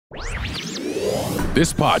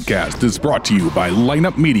This podcast is brought to you by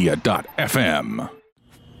lineupmedia.fm.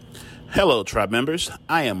 Hello, tribe members.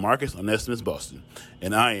 I am Marcus Ethnicish Boston,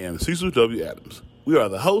 and I am Cecil W. Adams. We are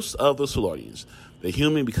the hosts of The Solarians, the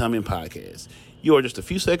Human Becoming Podcast. You are just a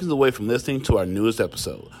few seconds away from listening to our newest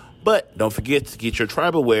episode. But don't forget to get your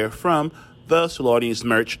tribal wear from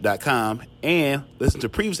thesolariansmerch.com and listen to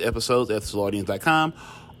previous episodes at thesolarians.com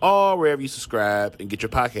or wherever you subscribe and get your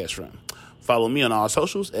podcast from. Follow me on all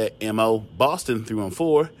socials at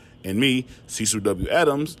MOBoston314 and me, Cecil W.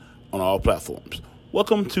 Adams, on all platforms.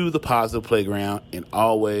 Welcome to the Positive Playground and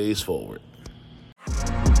always forward.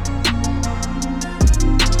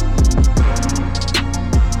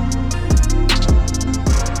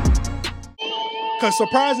 Because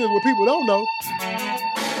surprisingly, what people don't know,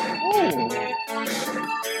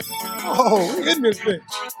 we in this bitch.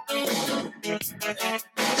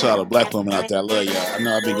 To all the black women out there, I love y'all. I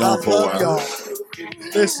know I've been gone for a while. Y'all.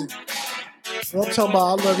 Listen, what I'm talking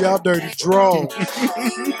about, I love y'all dirty draws.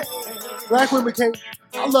 Black women can't,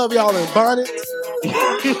 I love y'all in bonnets.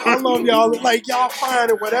 I love y'all like y'all fine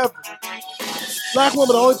and whatever. Black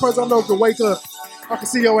woman, the only person I know can wake up. I can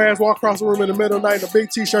see your ass walk across the room in the middle of the night in a big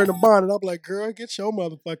t-shirt and a bonnet. I'm like, girl, get your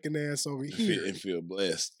motherfucking ass over here. And feel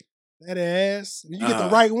blessed. That ass. You get the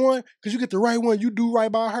right one, because you get the right one, you do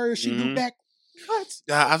right by her, and she do back. What?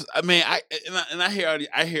 I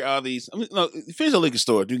hear all these. I mean, no, finish the liquor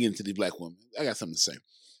store. Do get into the black woman. I got something to say.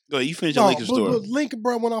 Go ahead. You finish your liquor store. But Lincoln,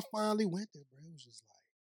 bro, when I finally went there, bro, it was just like,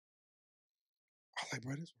 I was like,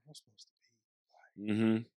 bro, this is what I'm supposed to be.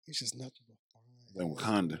 Like, it's just nothing but fun. Like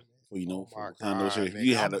Wakanda. Well, you know, God,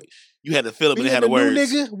 you had to fill up and it had the words.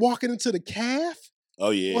 New nigga walking into the calf.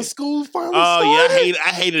 Oh yeah. When school finally started. Yeah, I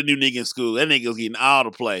hated a new nigga in school. That nigga was getting all the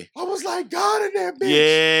play. I was like, God in that bitch.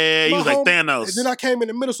 Yeah, he was like Thanos. And then I came in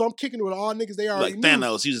the middle, so I'm kicking with all niggas they already like knew.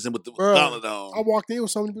 Thanos. He was in with the gauntlet on. I walked in with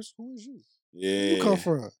somebody, bitch, who is you? Yeah. Where you come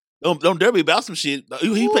from? Don't dare be about some shit.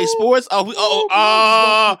 He played sports. Then I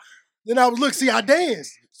was, I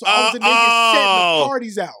danced. So I was the nigga setting the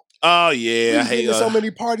parties out. Oh yeah, I hate so many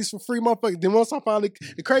parties for free, motherfuckers. Then once I finally,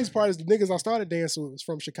 the crazy part is the niggas I started dancing with was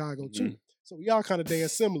from Chicago too. So we all kind of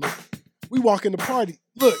dance similar. We walk in the party.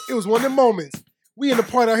 Look, it was one of them moments. We in the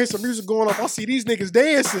party, I hear some music going off. I see these niggas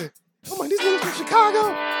dancing. I'm like, these niggas from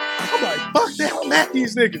Chicago? I'm like, fuck that, I'm at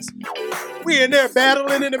these niggas. We in there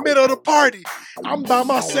battling in the middle of the party. I'm by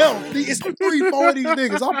myself. It's 3-4 of these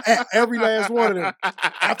niggas. I'm at every last one of them.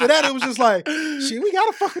 After that, it was just like, shit, we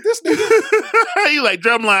gotta fuck with this nigga. You like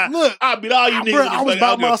drumline. Look, I beat all you niggas. Bro, I was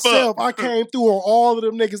by myself. I came through on all of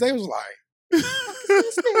them niggas. They was like,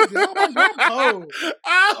 this nigga? I'm like, I'm cold.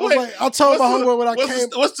 I told my homeboy when I came.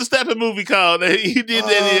 What's the stepping movie called that he did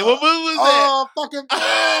that in? What movie was that?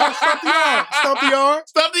 Stomp the Yard.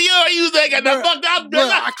 Stomp the Yard. You that got that fucked up.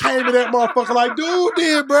 I came to that motherfucker like, dude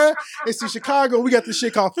did, bro. It's in Chicago. We got this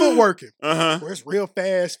shit called footworking. Where it's real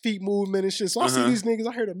fast feet movement and shit. So I see these niggas.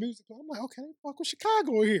 I heard the music. I'm like, okay, fuck with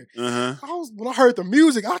Chicago in here. When I heard the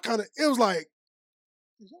music, it was like,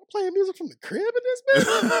 is y'all playing music from the crib in this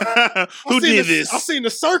bitch? Who did this? I seen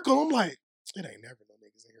the circle. I'm like, it ain't never no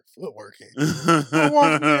niggas in here footworking. I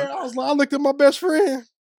walked in there. I looked at my best friend.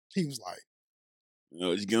 He was like,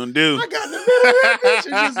 what you gonna do? I got in the middle of that bitch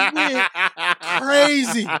and just went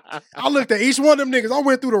crazy. I looked at each one of them niggas. I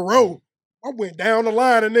went through the row. I went down the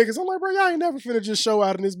line of niggas. I'm like, bro, y'all ain't never finna just show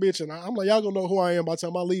out in this bitch. And I'm like, y'all gonna know who I am by the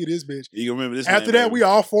time I leave this bitch. You remember this? After that, we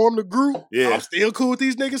all formed a group. Yeah. I'm still cool with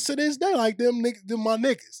these niggas to this day. Like them my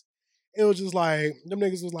niggas. It was just like, them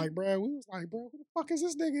niggas was like, bro, we was like, bro, who the fuck is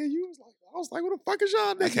this nigga? And I was like, who the fuck is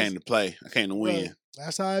y'all niggas? I came to play. I came to win. Bro,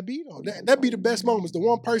 that's how it be though. That be the best moments. The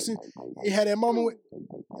one person he had that moment with,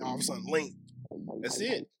 all of a sudden linked. That's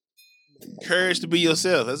it. Courage to be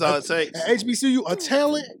yourself. That's all it takes. At HBCU, a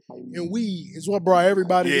talent and weed is what brought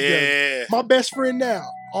everybody together. My best friend now,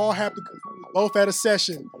 all happened because we both at a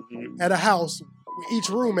session at a house with each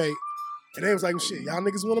roommate. And they was like, shit, y'all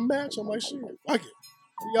niggas want to match? I'm like, shit, fuck it.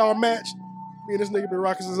 We all match. Me and this nigga been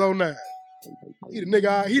rocking since 09. He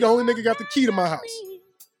the only nigga got the key to my house.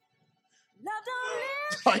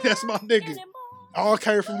 Like, that's my nigga. All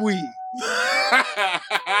came from weed.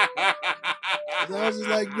 So I was just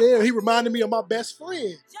like, damn, he reminded me of my best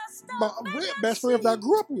friend. My best friend that I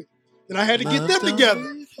grew up with. And I had to get them together.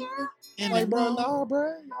 Like, bro, nah,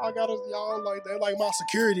 bro. Y'all like, they're like my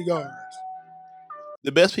security guards.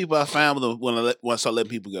 The best people I found when I started letting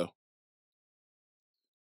people go.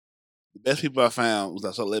 The best people I found was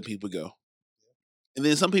I started letting people go. And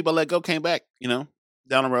then some people I let go came back, down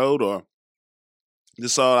the road, or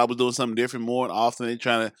just saw I was doing something different more often. They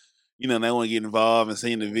trying to, they want to get involved and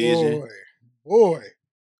seeing the vision. Boy.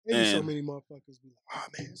 There's so many motherfuckers be like, oh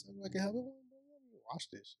man, something I can help. Watch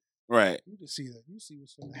this. Right. You just see that. You see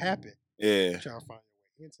what's going to happen. Yeah. You trying to find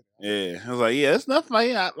your way into that. Yeah. I was like, yeah, it's nothing.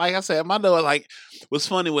 Like I said, my door, like, what's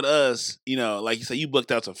funny with us, you know, like you said, you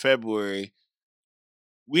booked out to February.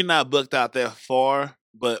 We're not booked out that far,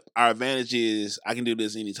 but our advantage is I can do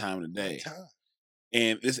this any time of the day.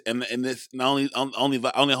 And this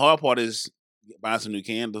the only hard part is buying some new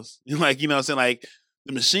candles. Like, you know what I'm saying? Like,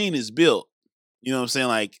 the machine is built. You know what I'm saying?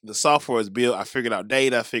 Like, the software is built. I figured out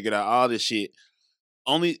data. I figured out all this shit.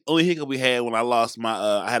 Only hiccup we had when I lost my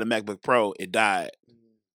I had a MacBook Pro, it died.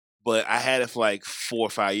 But I had it for like 4 or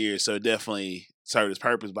 5 years, so it definitely served its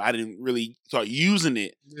purpose. But I didn't really start using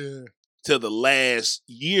it till the last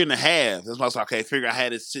year and a half. That's why I was like, okay, figure I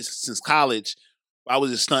had it since college. I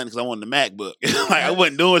was just stunting because I wanted the MacBook. Like, I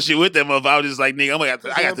wasn't doing shit with that motherfucker. I was just like, nigga, I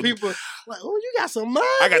got the people like, oh, you got some money.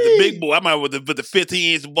 I got the big boy. I'm out with the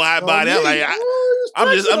 15-inch wide body. I'm like,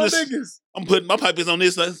 I'm putting my pipes on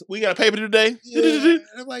this. We got a paper today. Yeah.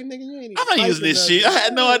 I'm like, nigga, you ain't even I'm not using this shit. I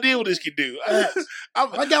had no idea what this could do. I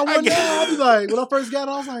got one now. I'll be like, when I first got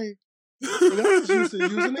it, I was like, I was used to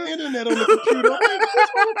using the internet on the computer. I'm like, this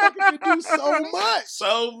motherfucker can do so much.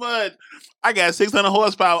 So much. I got 600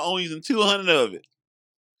 horsepower, only using 200 of it.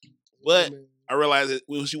 But I realized that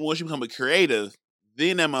once you become a creative,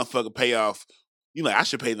 then that motherfucker pay off. You like, I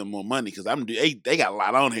should pay them more money because they got a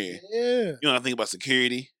lot on here. Yeah. You know, I think about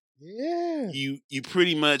security. Yeah. You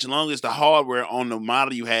pretty much, as long as the hardware on the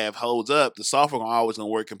model you have holds up, the software always gonna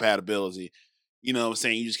work compatibility. You know what I'm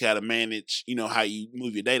saying? You just gotta manage, you know, how you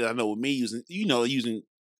move your data. I know with me using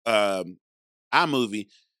iMovie,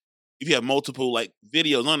 if you have multiple like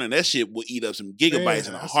videos on there, that shit will eat up some gigabytes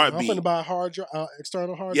in a heartbeat. I'm finna buy a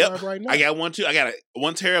external hard drive right now. I got one too. I got a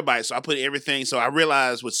 1 terabyte, so I put everything. So I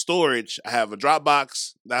realized with storage, I have a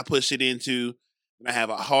Dropbox that I push it into, and I have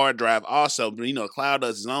a hard drive also. But you know, the cloud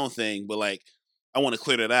does its own thing. But like, I want to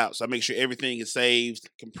clear that out, so I make sure everything is saved,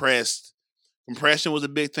 compressed. Compression was a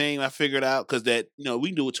big thing I figured out because that, you know, we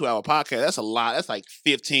can do a 2-hour podcast. That's a lot. That's like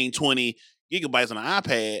 15, 20 gigabytes on an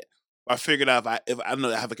iPad. I figured out if I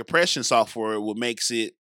know I have a compression software, what makes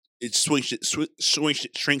it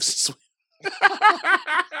shrinks.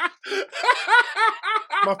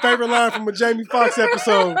 My favorite line from a Jamie Foxx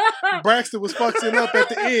episode, Braxton was fucking up at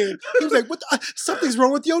the end. He was like, "What? Something's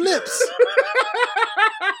wrong with your lips."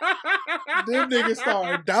 Them niggas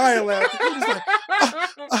started dying laughing. He was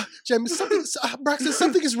like, "Jamie, Braxton,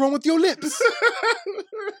 something is wrong with your lips."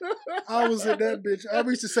 I was in that bitch. I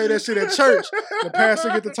used to say that shit at church. The pastor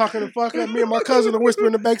get to talking the fuck up. Me and my cousin are whispering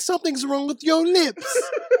in the back, "Something's wrong with your lips."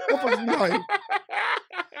 Like,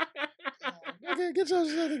 okay, get your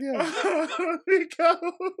shit together. Nico,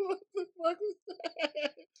 what the fuck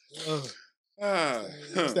was that?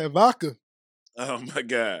 It's that vodka. Oh my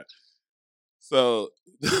God. So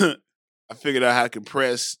I figured out how to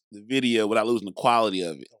compress the video without losing the quality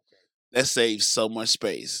of it. That saves so much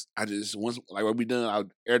space. Once when we done, I'll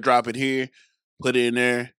airdrop it here, put it in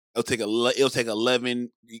there. It'll take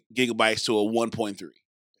 11 gigabytes to a 1.3.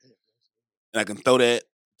 And I can throw that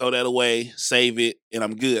away, save it, and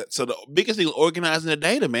I'm good. So the biggest thing is organizing the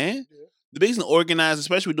data, man. Yeah. The biggest thing organizing,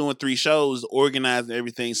 especially doing 3 shows, organizing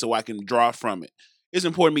everything so I can draw from it. It's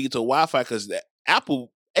important to get to a Wi-Fi because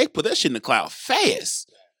Apple, they put that shit in the cloud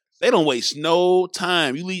fast. They don't waste no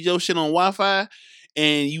time. You leave your shit on Wi-Fi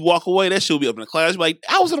and you walk away, that shit will be up in the cloud. You're like,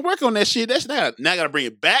 I was gonna work on that shit. Now I gotta bring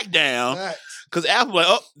it back down. Because Apple like,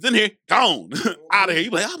 oh, it's in here, gone, out of here.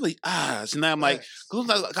 You so now I'm like,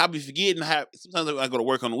 sometimes I'll be forgetting. Sometimes I go to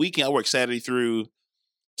work on the weekend. I work Saturday through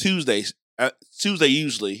Tuesdays. Tuesday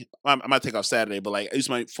usually. I might take off Saturday, but like I use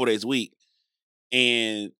my 4 days a week.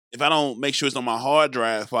 And if I don't make sure it's on my hard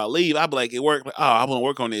drive before I leave, I'll be like, it worked. Like, oh, I want to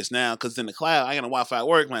work on this now because it's in the cloud. I got a Wi-Fi at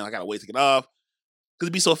work. Man, I gotta wait to get off because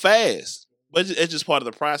it be so fast. But it's just part of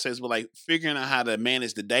the process. But like figuring out how to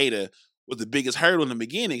manage the data was the biggest hurdle in the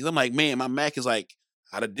beginning. Cause I'm like, man, my Mac is like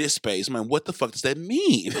out of disk space. Man, what the fuck does that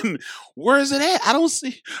mean? Where is it at? I don't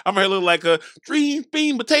see. I'm here looking like a green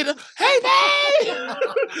bean potato. Hey, man!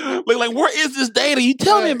 like, where is this data you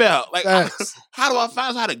tell me about? Like, how do I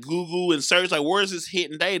find how to Google and search? Like, where is this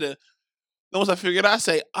hidden data? Then once I figured out, I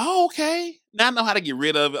say, oh, okay. Now I know how to get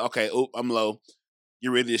rid of it. Okay, I'm low.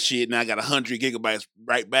 Get rid of this shit. Now I got 100 gigabytes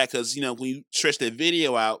right back. Because, you know, when you stretch that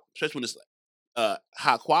video out, especially when it's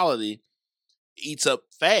high quality, it eats up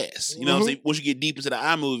fast. You know what I'm saying? Once you get deep into the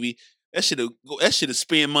iMovie, that shit'll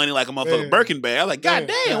spend money like a motherfucking Birkin bag. I was like, God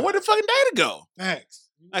damn, where the fucking data go? Thanks.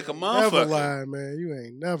 Like a motherfucker. Never lie, man. You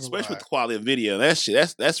ain't never Especially lie. with the quality of video. That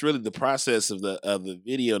shit, that's really the process of the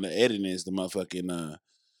video and the editing is the motherfucking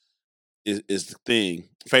is the thing.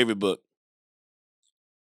 Favorite book.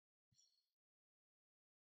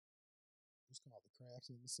 It's called The Crafts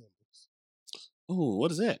and the Symbols. Ooh,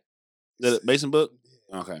 what is that? The Mason book?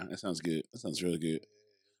 Okay, that sounds good. That sounds really good.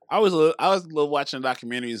 I always love watching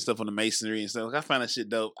documentaries and stuff on the masonry and stuff. Like, I find that shit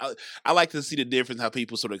dope. I like to see the difference how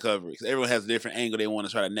people sort of cover it because everyone has a different angle they want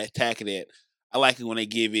to try to attack it at. I like it when they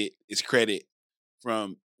give it its credit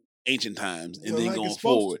from ancient times and then like going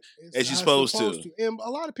forward as you're supposed to. And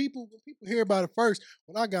a lot of people, when people hear about it first,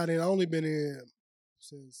 when I got in, I only been in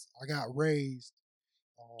since I got raised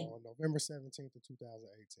on November 17th of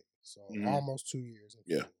 2018. So almost 2 years.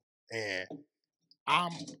 Yeah. And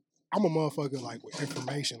I'm a motherfucker like with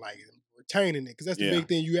information, like retaining it, because that's the big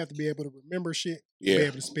thing. You have to be able to remember shit, be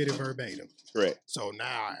able to spit it verbatim. Correct. So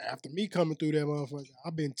now, after me coming through that motherfucker,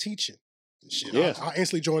 I've been teaching this shit. Yeah. I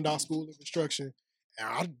instantly joined our school of instruction,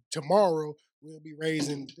 and tomorrow we'll be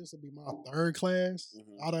raising. This will be my 3rd class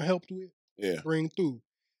I done helped with. Bring through,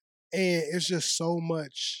 and it's just so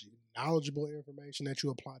much knowledgeable information that you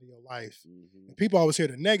apply to your life. And people always hear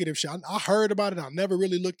the negative shit. I heard about it. I never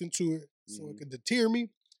really looked into it, so it could deter me.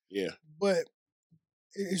 Yeah. But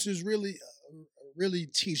it's just really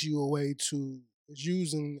teach you a way to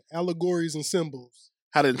using allegories and symbols.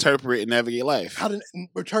 How to interpret and navigate life. How to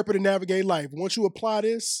interpret and navigate life. Once you apply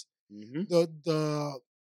this, the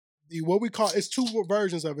what we call, it's 2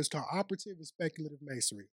 versions of it. It's called operative and speculative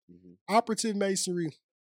masonry. Operative masonry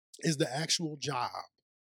is the actual job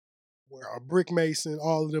where a brick mason,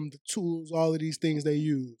 all of them, the tools, all of these things they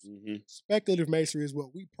use. Speculative masonry is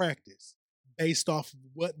what we practice based off of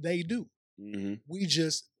what they do. We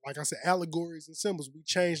just, like I said, allegories and symbols, we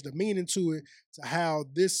change the meaning to it to how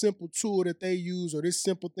this simple tool that they use or this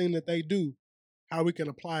simple thing that they do, how we can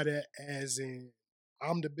apply that as in,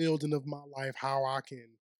 I'm the building of my life, how I can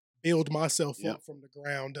build myself up from the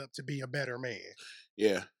ground up to be a better man.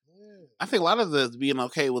 Yeah. I think a lot of the being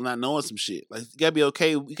okay with not knowing some shit. Like, you gotta be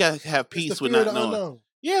okay. You gotta have peace with not knowing. Unknown.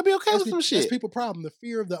 Yeah, be okay with some shit. That's people's problem. The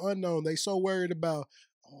fear of the unknown. They so worried about,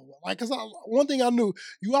 like, because one thing I knew,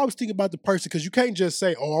 you always think about the person because you can't just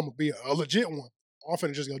say, oh, I'm gonna be a legit one. I'm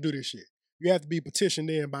finna just go do this shit. You have to be petitioned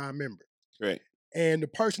in by a member. Right. And the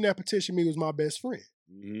person that petitioned me was my best friend.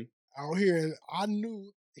 Out here, and I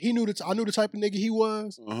knew the type of nigga he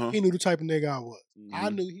was. He knew the type of nigga I was. I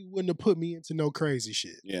knew he wouldn't have put me into no crazy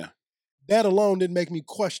shit. Yeah. That alone didn't make me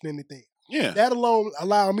question anything. Yeah. That alone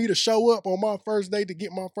allowed me to show up on my first day to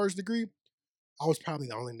get my first degree. I was probably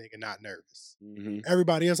the only nigga not nervous.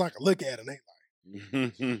 Everybody else, I could look at and they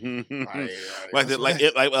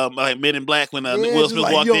like Men in Black when Will Smith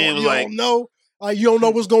walked in, was like, don't know, like you don't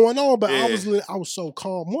know what's going on. But I was so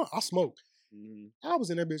calm. I smoked. I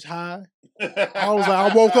was in that bitch high.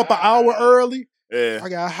 I woke up an hour early. I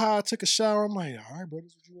got high, took a shower. I'm like, all right, bro,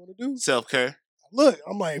 this is what you want to do? Self-care. Look,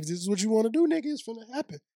 I'm like, if this is what you want to do, nigga, it's finna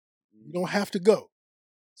happen. You don't have to go.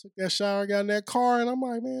 Took that shower, got in that car, and I'm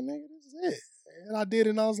like, man, nigga, this is it. And I did it,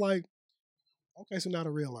 and I was like, okay, so now the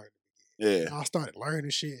real learning. Yeah. And I started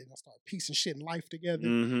learning shit, and I started piecing shit in life together.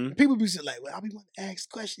 And people be like, well, I'll be wanting to ask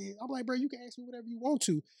questions. I'm like, bro, you can ask me whatever you want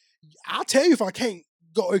to. I'll tell you if I can't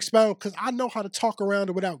go expound, because I know how to talk around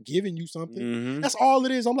it without giving you something. That's all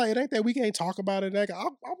it is. I'm like, it ain't that we can't talk about it. I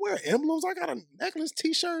wear emblems. I got a necklace,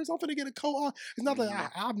 t-shirts. I'm finna get a coat on. It's not like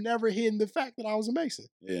I've never hidden the fact that I was a Mason.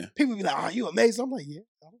 Yeah. People be like, oh, you a Mason? I'm like, yeah,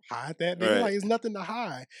 I don't hide that. Right. Like, it's nothing to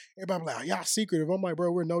hide. Everybody be like, oh, y'all secretive. I'm like,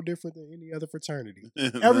 bro, we're no different than any other fraternity.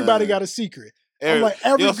 Everybody got a secret. I'm like,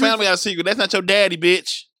 your family got a secret. That's not your daddy,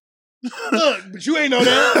 bitch. Look, but you ain't know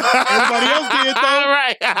that. Everybody else did though.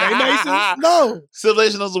 Right. They Masons? No.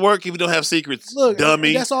 Civilization doesn't work if you don't have secrets. Look,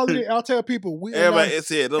 dummy. That's all it is. I'll tell people. Everybody, it's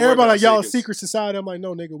it. Everybody like, y'all a secret society. I'm like,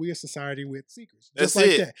 no, nigga, we a society with secrets. Just that's like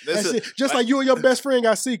it. that. That's it. Just like you and your best friend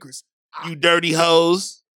got secrets. You dirty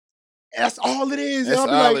hoes. That's all it is. That's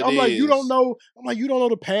I'm like, you don't know. I'm like, you don't know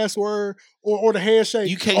the password or the handshake.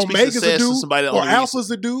 You can't speak Omegas success to somebody or alphas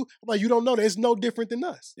to do. I'm like, you don't know that. It's no different than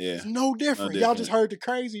us. Yeah. It's no different. Y'all just heard the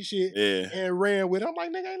crazy shit and ran with it. I'm like,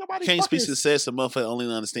 nigga, ain't nobody can't speak success. A motherfucker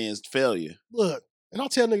only understands failure. Look, and I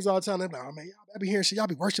tell niggas all the time, they're like, oh man, y'all be hearing shit. Y'all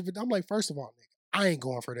be worshiping. I'm like, first of all, nigga, I ain't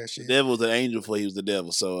going for that shit. The devil was an angel before he was the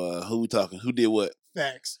devil. So who we talking? Who did what?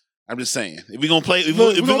 Facts. I'm just saying, if we gonna play, if we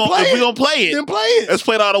gonna play it, then play it. Let's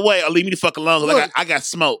play it all the way. Or leave me the fuck alone. Look, I got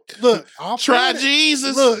smoke. Look, try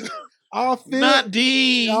Jesus. Look, I feel not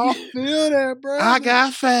D. I feel that, bro. I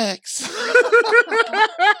got facts.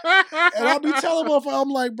 And I'll be telling motherfuckers, I'm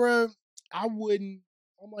like, bro, I wouldn't.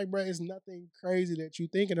 I'm like, bro, it's nothing crazy that you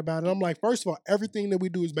thinking about it. I'm like, first of all, everything that we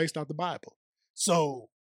do is based off the Bible. So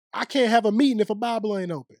I can't have a meeting if a Bible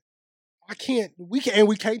ain't open. We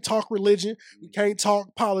can't talk religion. We can't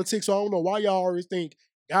talk politics. So I don't know why y'all always think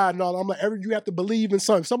God and all. I'm like, you have to believe in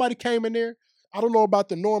something. If somebody came in there, I don't know about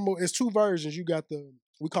the normal. It's 2 versions. You got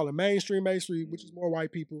we call it mainstream masonry, which is more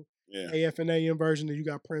white people. AFNA version, and you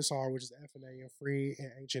got Prince Hall, which is FNA and free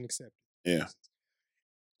and ancient accepted. Yeah.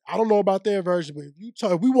 I don't know about their version, but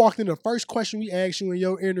if we walked in, the first question we asked you in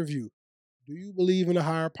your interview, do you believe in a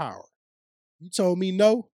higher power? You told me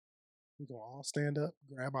no. We're going to all stand up,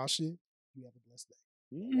 grab our shit. You have a blessed day.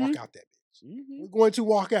 Walk out that bitch. We're going to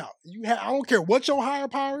walk out. I don't care what your higher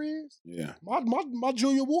power is. Yeah. My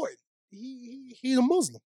junior ward, he's a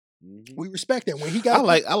Muslim. We respect that. When he got,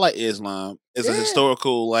 I like Islam as a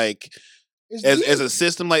historical, like as a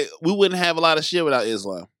system. Like we wouldn't have a lot of shit without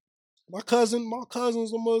Islam. My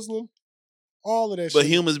cousin's a Muslim. All of that. But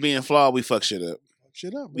shit. humans being flawed, we fuck shit up.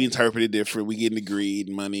 Bro. We interpret it different. We get into greed,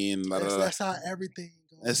 money, and that's how everything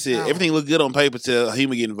goes. That's it. Everything look good on paper till a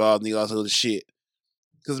human get involved and he also the shit.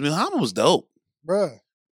 Because Muhammad was dope, bruh.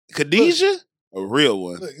 Khadijah, a real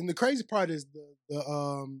one. Look, and the crazy part is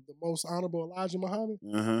the most honorable Elijah Muhammad.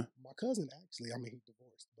 My cousin actually, he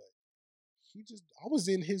divorced, but I was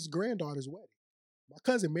in his granddaughter's wedding. My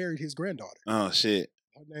cousin married his granddaughter. Oh shit.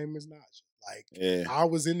 Her name is Naja. I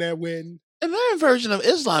was in that wedding. And their version of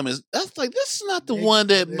Islam this is not the one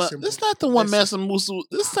that this not the one Master Musa.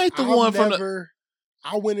 This ain't the one from the.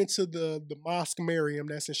 I went into the Mosque Mariam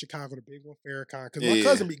that's in Chicago, the big one, Farrakhan, because my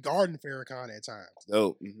cousin be guarding Farrakhan at times.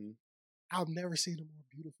 Dope. I've never seen a more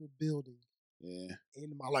beautiful building. Yeah.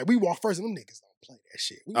 In my life, we walked first, and them niggas don't play that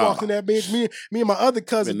shit. We walked in that bitch. Me and my other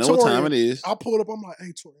cousin. Know what time it is? I pulled up. I'm like, "Hey,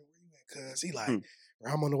 Torian, where you at?" Cuz he like,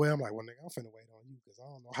 I'm on the way. I'm like, "Well, nigga, I'm finna wait on you because I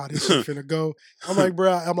don't know how this shit finna go." I'm like,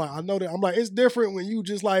 bro. I'm like, I know that. I'm like, it's different when you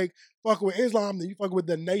just like fuck with Islam than you fuck with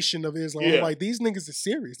the nation of Islam. I'm like, these niggas is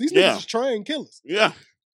serious. These niggas is trained killers. Yeah.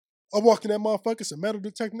 I walked in that motherfucker, some metal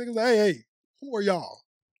detector niggas. Like, hey, who are y'all?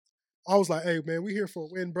 I was like, hey, man, we here for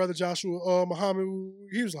when Brother Joshua Muhammad.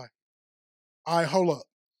 He was like, all right, hold up.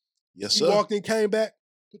 Yes, sir. He walked in, came back,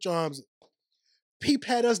 put your arms up. He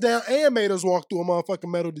pat us down and made us walk through a motherfucking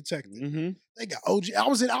metal detector. They got OG. I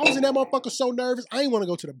was in that motherfucker so nervous. I didn't want to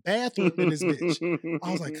go to the bathroom in this bitch.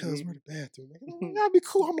 I was like, cuz, where the bathroom? That'd be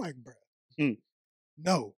cool. I'm like, bro.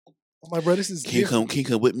 No. I'm like, bro, this is Can you come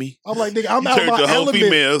with me? I'm like, nigga, I'm out my element.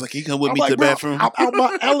 Female. I was like, can you come with me to the bathroom? I'm out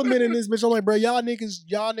my element in this bitch. I'm like, bro, y'all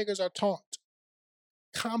niggas are taught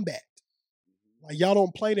combat. Like, y'all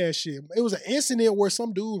don't play that shit. It was an incident where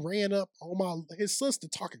some dude ran up on his sister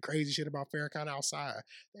talking crazy shit about Farrakhan outside.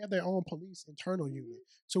 They have their own police internal unit.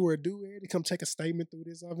 So where a dude had to come take a statement through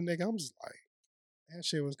this other nigga, I'm just like, that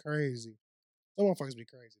shit was crazy. Some motherfuckers be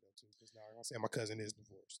crazy though too. Because now I'm saying my cousin is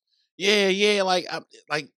divorced. Yeah. Like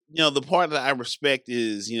the part that I respect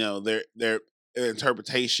is their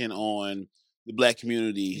interpretation on the black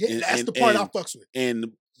community. Yeah, that's the part I fucks with.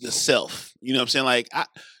 And the self. You know what I'm saying? Like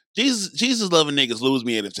Jesus loving niggas lose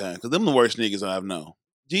me at a time because them the worst niggas I've known.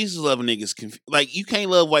 Jesus loving niggas like you can't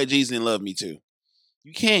love white Jesus and love me too.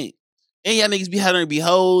 You can't. And y'all niggas be having to be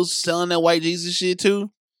hoes selling that white Jesus shit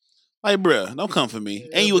too. Like, bruh, don't come for me.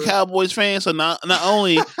 Yeah, and you a Cowboys fan, so not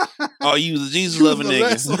only are you the Jesus loving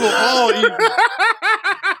nigga.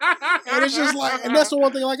 And it's just like, and that's the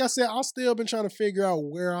one thing, like I said, I've still been trying to figure out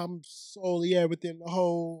where I'm solely at within the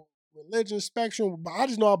whole religion spectrum. But I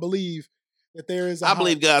just know I believe that there is I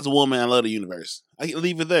believe God's a woman. I love the universe. I can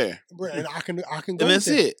leave it there. And I can go and that's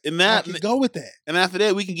with that. it. And that, I can go with that. And after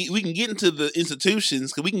that, we can get into the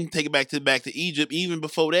institutions because we can take it back to Egypt. Even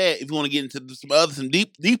before that, if you want to get into some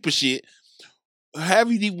deeper shit, however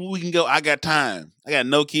deep we can go. I got time. I got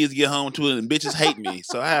no kids to get home to, and bitches hate me,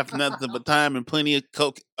 so I have nothing but time and plenty of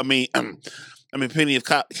coke. Plenty of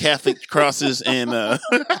Catholic crosses and.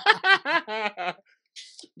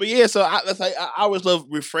 But yeah, so I always love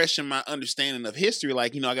refreshing my understanding of history.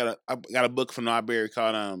 Like, I got a book from the library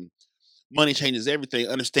called Money Changes Everything,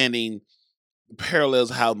 understanding the parallels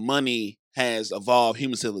of how money has evolved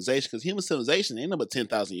human civilization. Because human civilization ain't about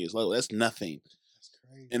 10,000 years old. That's nothing. That's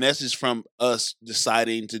crazy. And that's just from us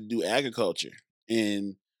deciding to do agriculture.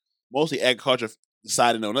 And mostly agriculture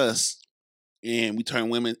decided on us. And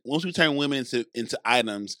once we turn women into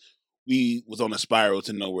items, we was on a spiral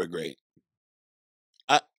to nowhere great.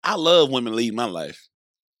 I love women leading my life.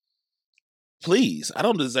 Please, I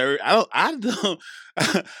don't deserve. I don't.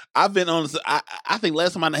 I've been on. I think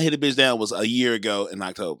last time I hit a bitch down was a year ago in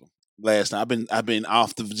October. Last time I've been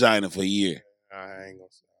off the vagina for a year. I ain't gonna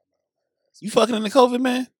say. You fucking in the COVID,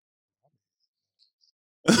 man?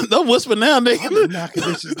 Don't whisper now, nigga. I've been knocking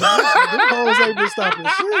bitches down. Them hoes ain't been stopping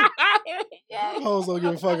shit. Them hoes don't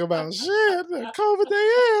give a fuck about shit. COVID they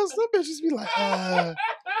ass. Them bitches be like,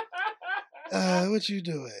 what you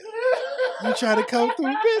doing? You trying to come through,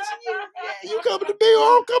 bitch? You coming to me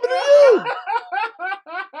or I'm coming to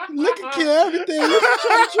you? Look at kill everything. You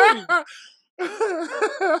trying to treat.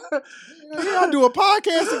 I do a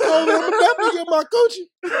podcast in COVID. I'm definitely get my coochie.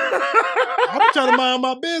 I be trying to mind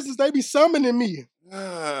my business. They be summoning me.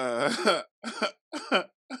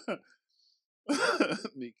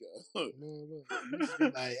 Nico.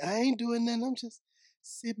 Like, I ain't doing nothing. I'm just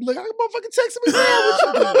sitting. Look, I can motherfucking text me now. What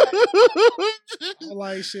you doing? I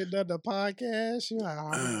like shit done the podcast. You like,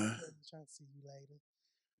 I'm trying to see you later.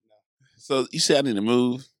 No. So you said I need to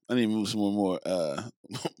move. I need to move some more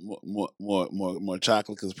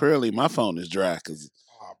chocolate because apparently my phone is dry because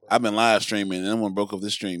I've been live streaming and no one broke up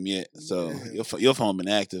this stream yet. So your phone been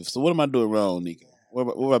active. So what am I doing wrong, Nico?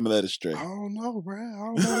 What have I led astray? I don't know, bro. I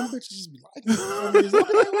don't know. Them bitches just be like me. I be like,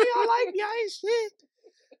 what y'all like me? I ain't shit.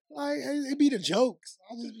 Like, it be the jokes.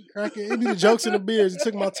 I just be cracking. It be the jokes and the beers. It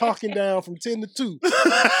took my talking down from 10 to 2.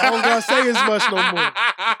 I don't gotta say as much no more.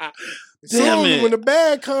 Damn it. When the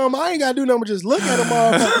bag come, I ain't gotta do nothing but just look at them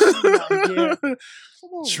all. Like, yeah.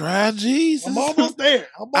 Try Jesus. I'm almost there.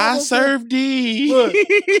 I serve thee. Look,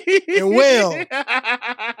 and well.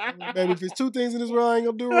 Baby, if it's 2 things in this world I ain't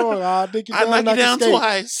gonna do wrong, I'll dick you down. I knock you down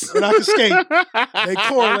twice. And I can skate. They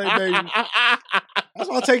correlate, baby. That's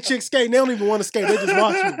why I take chicks skating. They don't even want to skate. They just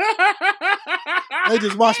watch me. They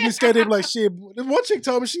just watch me skate. They be like, shit. This one chick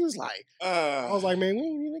told me, she was like, I was like, man, we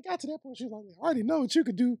ain't even got to that point. She was like, I already know what you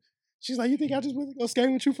could do. She's like, you think I just went to go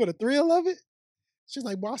skate with you for the thrill of it? She's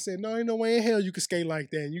like, well, I said, no, ain't no way in hell you can skate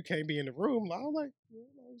like that and you can't be in the room. I was like, well,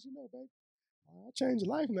 as you know, baby, I'll change your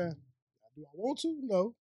life now. Do I want to?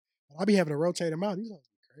 No. I'll be having to rotate them out. These are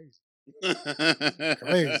crazy.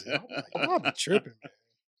 Crazy. I'll be tripping, man.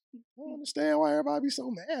 I don't understand why everybody be so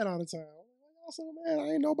mad all the time. I'm so mad.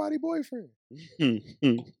 I ain't nobody boyfriend. You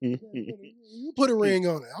put a ring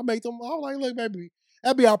on it. I'll make them. I'm like, look, baby,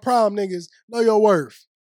 that be our problem, niggas. Know your worth.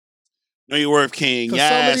 Know your worth, King.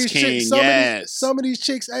 Yes, King. Yes. Some of these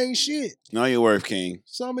chicks ain't shit. Know your worth, King.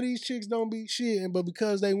 Some of these chicks don't be shit, but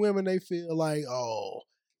because they women, they feel like, oh,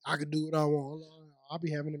 I can do what I want. I'll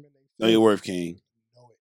be having them in their. Know your worth, King.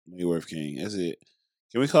 Know your worth, King. That's it.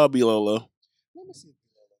 Can we call B Lolo?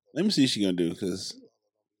 Let me see what she gonna do, because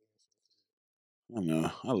I don't know.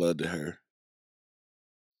 I loved her.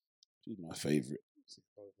 She's my favorite.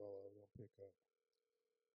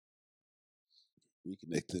 We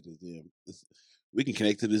connected to them. We can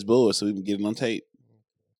connect to this board so we can get it on tape.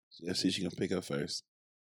 Let's see if she gonna pick up first.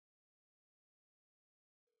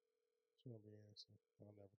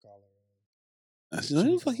 I said, what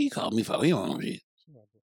the fuck he called me for? He don't know shit.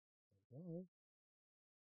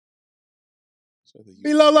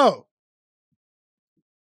 Be Lolo.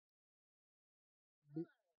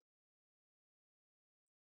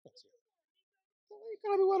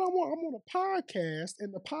 I'm on a podcast,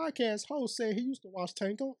 and the podcast host said he used to watch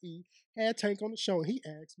Tank on E, had Tank on the show, and he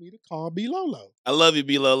asked me to call B Lolo. I love you,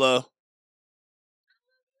 B Lolo.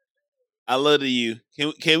 I love you.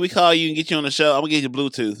 Can we call you and get you on the show? I'm gonna get you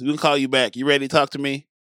Bluetooth. We can call you back. You ready to talk to me?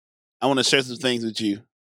 I want to share some things with you.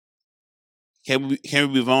 Can we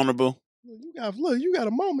be vulnerable? You got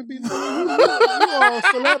a moment, B Lolo. You are a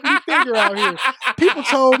celebrity figure out here. People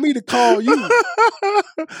told me to call you.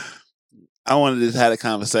 I wanted to just have a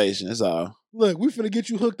conversation. That's all. Look, we finna get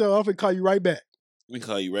you hooked up. I'm finna call you right back. We can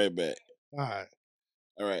call you right back. All right.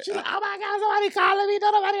 All right. She's like, oh my God, somebody calling me.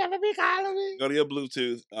 Don't nobody ever be calling me. Go to your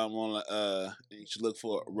Bluetooth. I'm on. You should look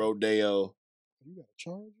for Rodeo. You got a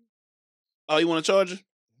charger? Oh, you want a charger?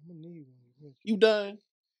 I'm gonna need one. You done?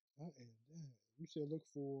 I am done. You said look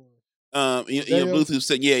for. Your Bluetooth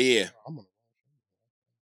said, yeah. I'm gonna.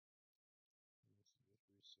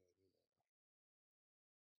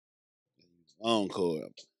 Long cord.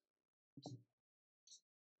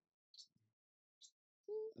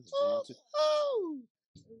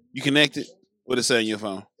 You connected? What it say on your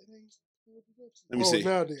phone? Let me see.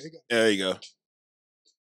 There you go.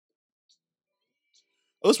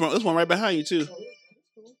 Oh, this one right behind you too.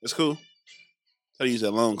 That's cool. So use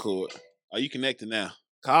that long cord. Are you connected now?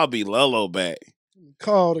 Call B Lolo back.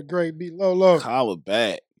 Call the great B Lolo. Call her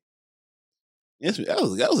back. Yes,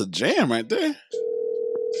 that was a jam right there.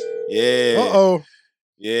 Yeah. Uh-oh.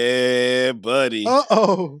 Yeah, buddy.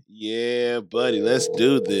 Uh-oh. Yeah, buddy. Let's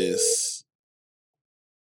do this.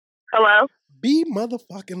 Hello? B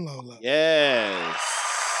motherfucking Lolo. Yes.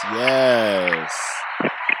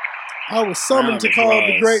 I was summoned to call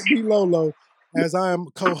the great B Lolo as I am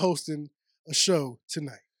co-hosting a show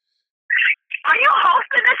tonight. Are you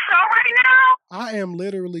hosting this show right now? I am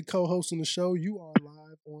literally co-hosting the show. You are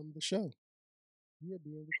live on the show. You are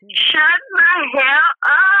being recorded. Shut the hell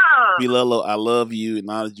up. B Lolo, I love you and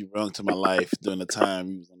honored you wrong to my life during the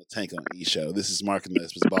time you was on the Tank on E show. This is Mark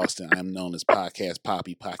Ethnicish, Boston. I am known as Podcast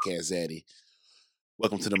Poppy, Podcast Zaddy.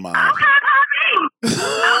 Welcome to the mob. Okay, Poppy.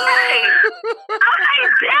 Okay,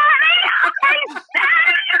 Daddy. Okay,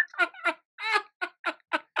 Daddy.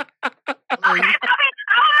 Okay,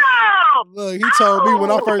 Look, he told me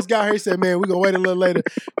when I first got here, he said, man, we gonna wait a little later.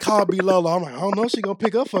 Call B Lola. I'm like, I don't know if she gonna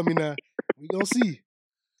pick up for me now. We gonna see.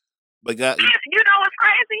 But God, you know what's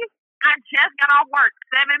crazy? I just got off work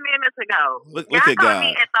 7 minutes ago. Look God at called God.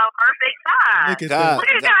 me at the perfect time. Look at God. Look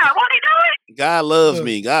at God. Won't he do it? God loves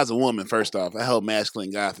me. God's a woman, first off. That whole masculine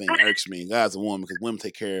God thing irks me. God's a woman because women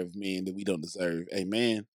take care of men that we don't deserve.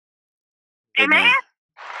 Amen. Amen.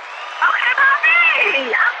 Okay, Poppy.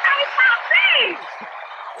 Okay, Poppy.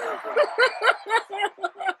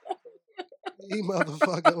 He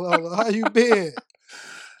motherfucking Lola. How you been?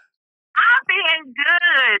 I've been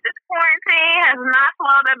good. This quarantine has not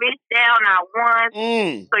slowed a bitch down not once.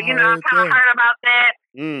 So, you know, I kind of heard about that.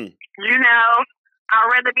 You know, I'd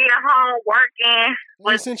rather be at home working.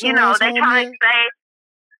 But, you know, they try to say,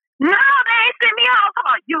 no, they ain't sent me home. Come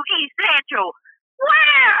on, you essential.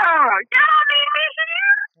 Where? Y'all don't need me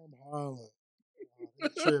here? I'm hollering.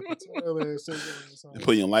 And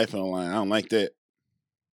put your life on the line. I don't like that.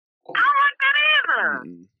 I don't like that either.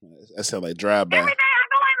 That sounds like drive-by. Every day I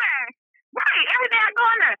go in there. Right, every day I go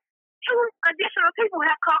in there. 2 additional people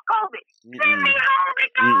have caught COVID. Send me home,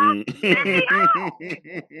 big dog. Send me home.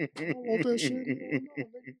 I want that shit.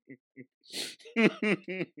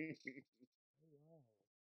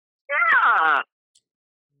 Yeah.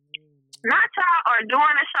 Not y'all are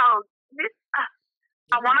doing a show.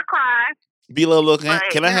 I want to cry. B-Lo,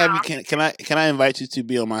 can I have you? Can I invite you to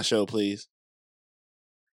be on my show, please?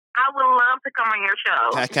 I would love to come on your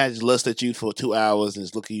show. Can I just lust at you for 2 hours and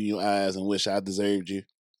just look you in your eyes and wish I deserved you?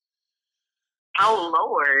 Oh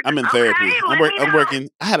Lord! I'm in therapy. I'm working.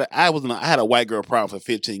 I had a white girl problem for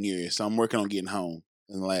 15 years, so I'm working on getting home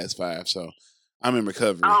in the last 5. So I'm in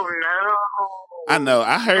recovery. Oh no! I know.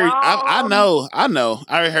 I heard. No. I know.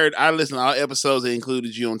 I heard. I listened to all episodes that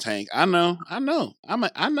included you on Tank. I know. I know. I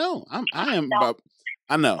know.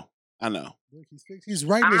 He's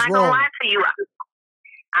right. I'm not gonna lie to you.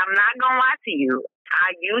 I'm not gonna lie to you.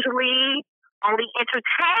 I usually only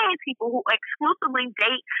entertain people who exclusively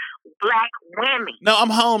date black women. No,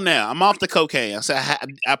 I'm home now. I'm off the cocaine.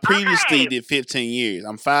 I previously did 15 years.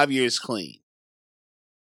 I'm 5 years clean.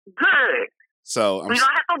 Good. So we don't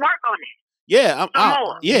have to work on it. Yeah,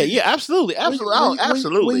 absolutely.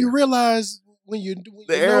 Absolutely. When you realize the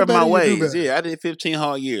error of my ways. Yeah, I did 15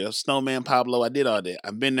 hard years. Snowman Pablo, I did all that.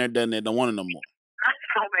 I've been there, done that. Don't want it no more.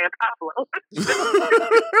 Snowman Pablo.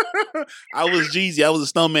 I was Jeezy. I was a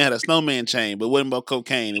snowman. Had a snowman chain, but it wasn't about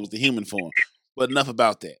cocaine. It was the human form. But enough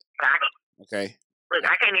about that. Okay. Look,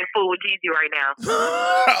 I can't even fool with Jeezy right now.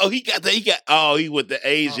 He with the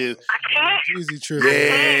Asian. I can't. Jeezy trip.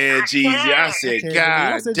 Yeah, Jeezy. I said,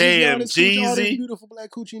 God damn, Jeezy. All this beautiful black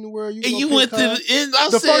coochie in the world. You went to the end.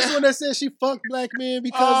 First one that said she fucked black men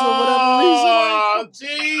because of whatever reason.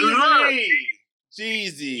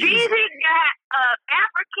 Jeezy. Jeezy got an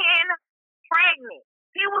African pregnant.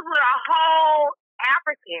 He was with a whole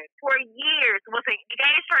African for years, was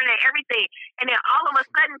engaged her and everything, and then all of a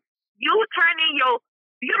sudden you turn in your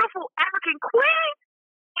beautiful African queen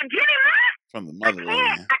and get him back from the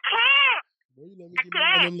motherland. I can't.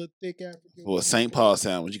 For a St. Paul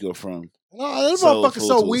sandwich, you go from. Oh, that motherfucker's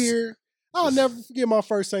so weird. I'll never forget my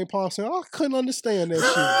first St. Paul sandwich. I couldn't understand that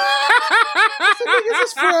shit. I said, nigga,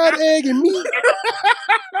 it's fried egg and meat. It's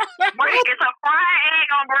a fried egg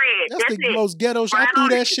on bread. That's the most ghetto shit. I threw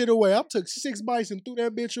that shit away. I took 6 bites and threw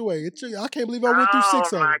that bitch away. I can't believe I went through 6 of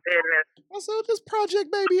them. Oh, my goodness. I said, this Project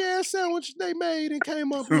Baby ass sandwich they made and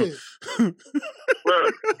came up with. Look,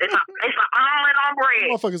 it's an omelet on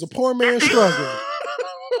bread. Motherfucker's a poor man struggle.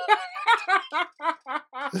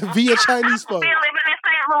 Via Chinese folk. I've been living in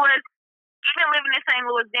St. Louis. I've been living in St.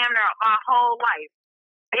 Louis damn near my whole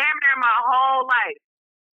life.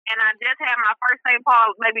 And I just had my first St.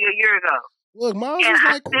 Paul maybe a year ago. Look, mine's and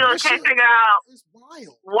I still can't figure out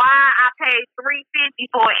why I paid $3.50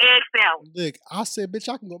 for an egg sandwich. Look, I said, bitch,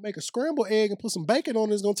 I can go make a scrambled egg and put some bacon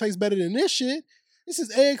on it. It's gonna taste better than this shit. This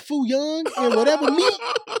is egg foo young and whatever meat.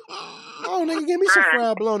 Oh, nigga, give me some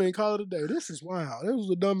fried bologna and call it a day. This is wild. This was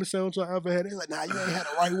the dumbest sandwich I ever had. They're like, nah, you ain't had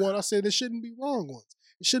the right one. I said, there shouldn't be wrong ones.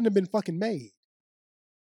 It shouldn't have been fucking made.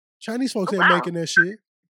 Chinese folks ain't making that shit.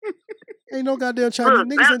 Ain't no goddamn Chinese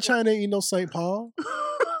niggas in China ain't no St. Paul.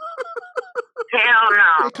 Hell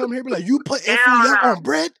no. They come here and be like, you put FUI on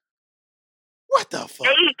bread? What the fuck?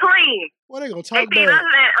 They eat clean. Boy, they gonna talk bad.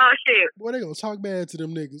 Shit. Boy, they gonna talk bad to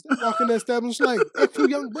them niggas. They walk in that establishment like, FU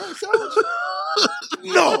young bread sandwich?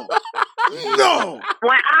 No.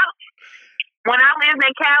 When I lived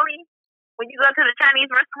in Cali, when you go to the Chinese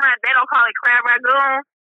restaurant, they don't call it crab ragoon.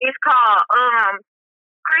 It's called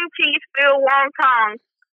cream cheese filled wonton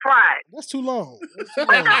fried. That's too long. Give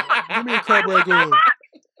me a crab ragout.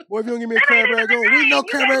 Boy, if you don't give me a crab ragout, we know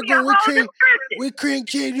crab ragout. We cream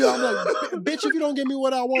cheese. I'm like, bitch, if you don't give me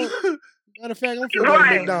what I want. Matter of fact, I'm finna go to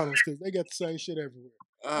McDonald's because they got the same shit everywhere.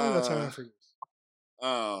 I ain't got time for this.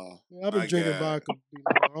 I've been drinking vodka.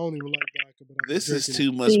 I don't even like vodka, but this is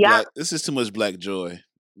too much black. This is too much black joy.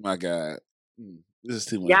 My God, this is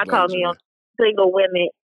too much. Y'all call me on single women,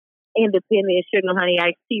 independent sugar honey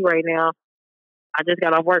iced tea right now. I just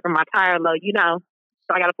got off work on my tire low, so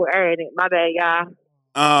I got to put air in it. My bad,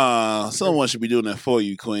 y'all. Someone should be doing that for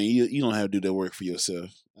you, Queen. You don't have to do that work for yourself.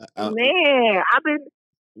 Man,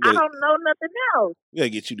 I don't know nothing else. We gotta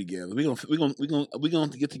get you together. We're gonna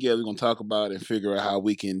get together. We're gonna talk about it and figure out how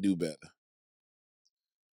we can do better.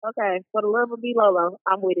 Okay, for the love of B-Lolo,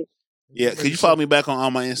 I'm with it. Yeah, could you follow me back on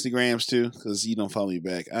all my Instagrams too? Because you don't follow me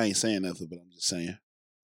back. I ain't saying nothing, but I'm just saying.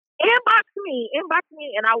 Inbox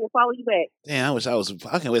me, and I will follow you back. Damn, I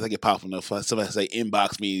can't wait to get popping enough for somebody to say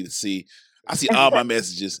inbox me to see. I see all my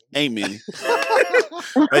messages. Ain't many.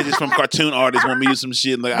 They just from cartoon artists want me to do some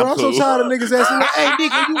shit. Like, I'm cool. so tired of niggas asking me, hey,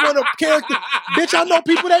 Nico, you want a character? Bitch, I know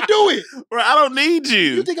people that do it. Bro, I don't need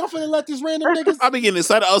you. You think I'm finna let these random niggas? I be getting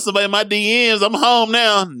excited. Oh, somebody in my DMs. I'm home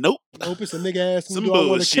now. Nope. It's a nigga asking some me, do I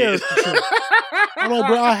want a character? I'm like,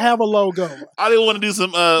 bro, I have a logo. I didn't want to do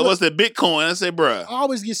some, what's that, Bitcoin? I said, bro. I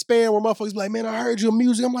always get spammed where motherfuckers be like, man, I heard your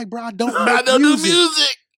music. I'm like, bro, I don't do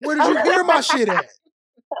music. Where did you hear my shit at?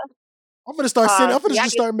 I'm gonna start sending. I'm gonna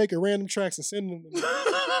just start making random tracks and sending them.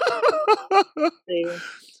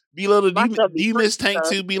 B-Lolo, do you miss Tank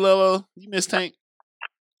too, B-Lolo? You miss Tank?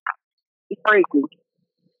 He's crazy.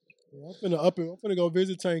 Yeah, I'm finna go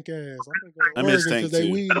visit Tank ass. I'm finna go to miss Oregon Tank because they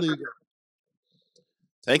too. weed legal.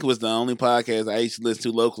 Tank was the only podcast I used to listen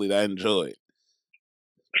to locally that I enjoyed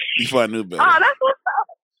before I knew better. Oh, that's what's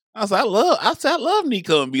up. I love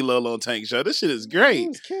Nico and B-Lolo on Tank Show. This shit is great.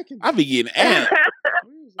 I be getting amped.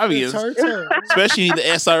 Especially the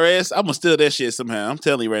SRS. I'm gonna steal that shit somehow. I'm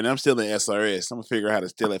telling you right now, I'm stealing SRS. I'm gonna figure out how to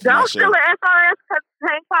steal it from my show. Don't steal the SRS because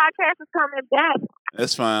Tank Podcast is coming back.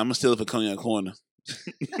 That's fine. I'm gonna steal it for Cognac Corner.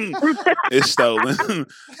 It's stolen.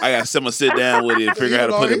 I got someone sit down with it and figure out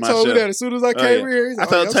how to put it in my show. He told me that as soon as I came here. I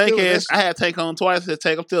told Tank ass. I had Tank on twice. I said,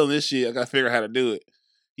 Tank, I'm stealing this shit. I gotta figure out how to do it.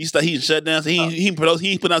 He shut down. So he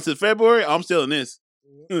put out to February. I'm stealing this.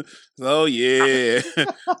 Oh yeah.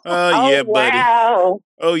 Oh yeah, buddy. Wow.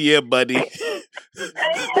 Oh yeah, buddy. You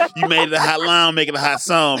made it a hot line, make it a hot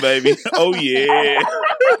song, baby. Oh yeah.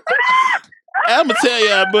 I'm gonna tell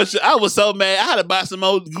you, I was so mad. I had to buy some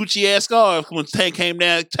old Gucci ass scarf when Tank came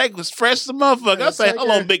down. Tank was fresh as a motherfucker. I say,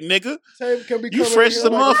 hold on, big nigga. You fresh as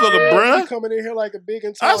a motherfucker, bruh. Coming in here like a big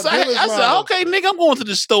and tall. I said, okay, nigga, I'm going to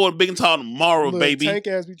the store big and tall tomorrow, baby. Tank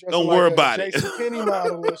ass be don't worry about it. Penny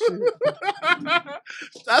model and shit.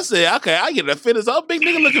 I said, okay, I get it. Fit as all big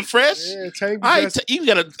nigga looking fresh. Yeah, Tank. You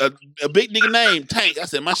got a big nigga name, Tank. I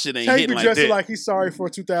said, my shit ain't hitting like that. Tank be dressing like he's sorry for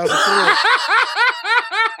 2004.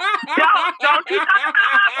 Don't you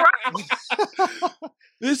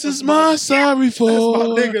This is my sorry for That's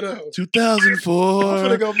my nigga, though. 2004. I'm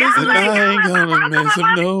finna go visit I ain't gonna mess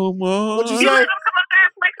up no more. What you say? You come up there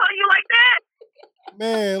and flex on you like that?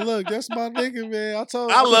 Man, look, that's my nigga, man.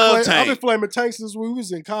 I love Tank. I've been flaming Tank since we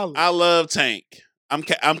was in college. I love Tank. I'm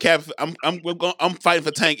fighting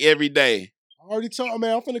for Tank every day. I already told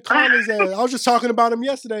man, I'm finna call his ass. I was just talking about him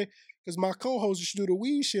yesterday because my co-host used to do the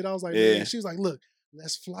weed shit. I was like, man, she was like, look,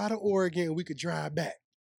 let's fly to Oregon and we could drive back.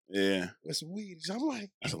 Yeah. With some weed. I'm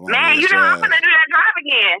like, man, you know I'm gonna do that drive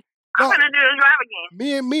again. I'm gonna do the drive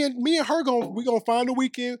again. Me and her we gonna find a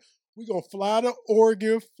weekend. We gonna fly to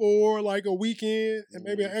Oregon for like a weekend and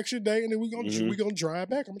maybe an extra day, and then we gonna drive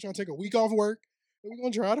back. I'm trying to take a week off work, and we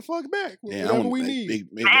gonna drive the fuck back. Whatever we need.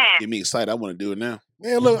 Get me excited. I want to do it now.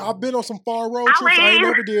 Man, look, I've been on some far road trips. I ain't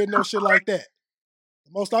never did no shit like that.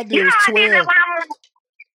 The most I did was 12.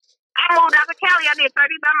 I moved out to Cali. I did 30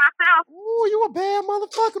 by myself. Ooh, you a bad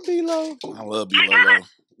motherfucker, B-Lo. I love B-Lo.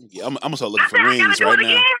 I'm gonna start looking for rings right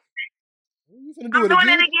now. You finna do I'm doing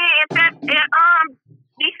it again in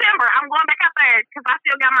December. I'm going back out there because I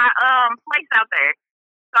still got my place out there.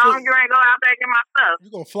 So I'm going to go out there and get my stuff.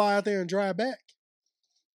 You gonna fly out there and drive back?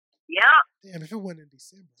 Yep. Damn, if it wasn't in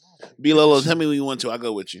December. B-Lolo, tell me when you want to. I'll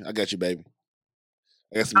go with you. I got you, baby.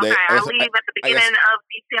 I got some days. I'll leave at the beginning of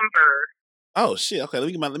December. Oh shit! Okay,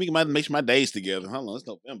 let me make sure my days together. Hold on, it's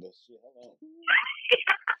November. Shit, hold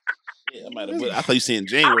on. Yeah, I thought you said in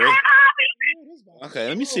January. Okay,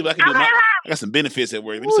 let me see what I can do. I got some benefits at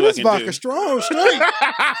work. Let me see what I can vodka do. Strong, straight.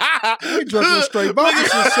 I ain't drinking no straight vodka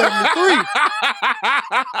since 73.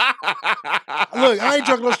 Look, I ain't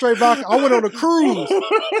drinking no straight vodka. I went on a cruise.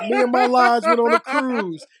 Me and my lads went on a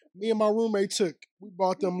cruise. Me and my roommate we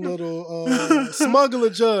bought them little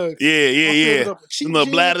smuggler jugs. Yeah. Some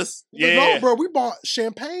little bladders. Yeah. No, bro, we bought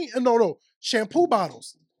champagne. No, shampoo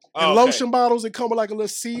bottles. And lotion bottles that come with like a little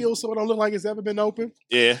seal so it don't look like it's ever been open.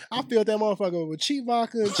 Yeah. I filled that motherfucker with cheap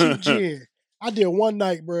vodka and cheap gin. I did one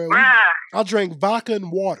night, bro. I drank vodka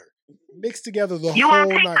and water. Mixed together the whole night. You on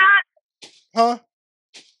TikTok? Huh?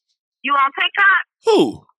 You on TikTok?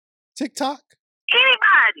 Who? TikTok?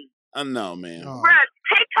 Anybody. I know, man. Bro,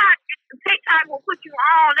 TikTok will put you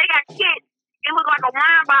on. They got kits. It looks like a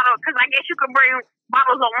wine bottle because I guess you can bring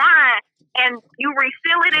bottles of wine and you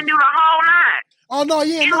refill it and do the whole night. Oh, no,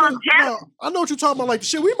 yeah. No, I know what you're talking about. Like the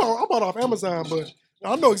shit I bought off Amazon, but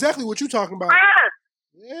I know exactly what you're talking about.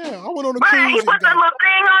 Yeah, I went on a cruise. He put the little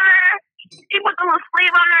thing on there. He put the little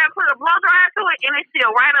sleeve on there and put a blow dryer to it, and it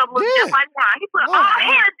still right up looks just like wine. He put all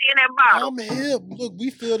Hennessy in that bottle. I'm hip. Look,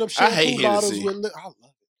 we filled up shampoo bottles with. I love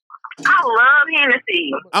it. I love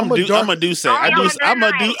Hennessy. I'm a Douce. I'm Douce. I'm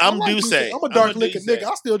a dark liquor nigga.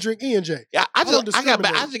 I still drink E&J. Yeah, I just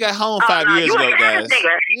got home 5 years ago, guys.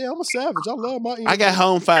 Yeah, I'm a savage. I love my E&J. I got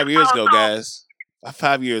home 5 years ago, guys.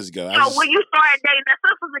 5 years ago. So when you started dating the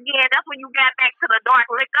sisters again, that's when you got back to the dark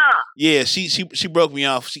liquor. Yeah, she broke me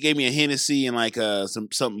off. She gave me a Hennessy and like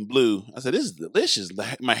something blue. I said, this is delicious.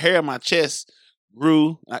 My hair on my chest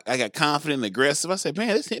grew. I got confident and aggressive. I said,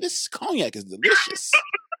 man, this cognac is delicious.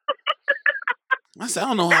 I said, I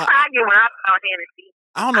don't know how. That's how I get when I found Hennessy.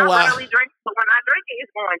 I don't know why. I rarely drink, but when I drink it,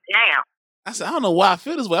 it's going down. I said, I don't know why I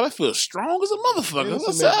feel this way. I feel strong as a motherfucker. I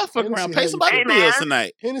said, I fuck around, pay somebody bills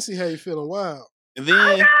tonight. Hennessy had you feeling wild. And then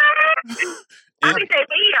I be saying,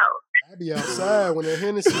 I be outside when the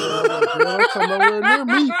Hennessy don't come nowhere near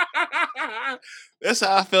me. That's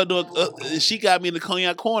how I felt doing. She got me in the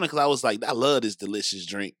Cognac Corner because I was like, I love this delicious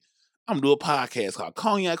drink. I'm gonna do a podcast called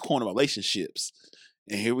Cognac Corner Relationships,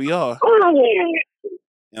 and here we are. Ooh.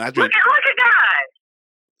 And I drink. Look at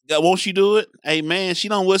God. Won't she do it? Hey man, she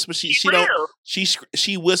don't whisper. She don't. She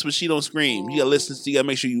whispers. She don't scream. You gotta listen. You gotta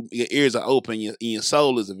make sure your ears are open. And your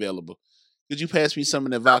soul is available. Could you pass me some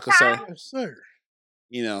of that vodka, sir? Yes, sir.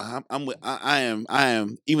 You know, I am.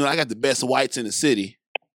 Even though I got the best whites in the city,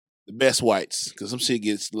 the best whites, because some shit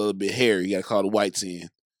gets a little bit hairy. You gotta call the whites in.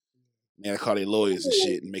 You gotta call their lawyers and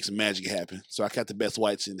shit and make some magic happen. So I got the best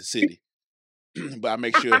whites in the city, but I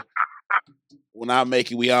make sure when I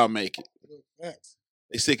make it, we all make it.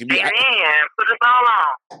 They sick of me. Amen. Put us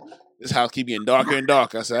all on. This house keep getting darker and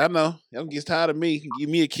darker. I said, I know. Y'all get tired of me. Give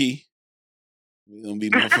me a key. We gonna be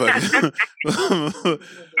motherfuckers.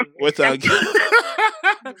 What time?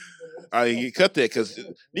 You cut that because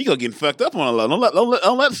Nico getting fucked up on a low.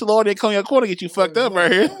 Don't let Florida Cognac Corner get you fucked up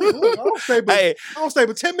right here. I don't stay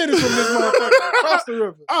but 10 minutes from this motherfucker across the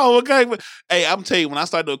river. Oh, okay. But, hey, I'm telling you, when I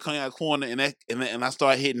started doing Cognac Corner and I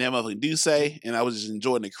started hitting that motherfucking Douce and I was just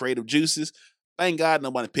enjoying the creative juices, thank God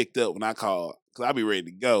nobody picked up when I called. Because I'd be ready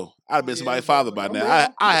to go. I'd have been somebody's father by now.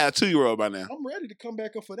 I had a 2-year-old by now. I'm ready to come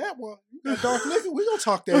back up for that one. You got dark liquor? We gonna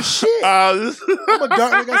talk that shit. I'm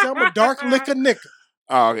a dark liquor nigga.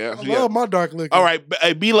 Oh, yeah. I love my dark liquor. All right.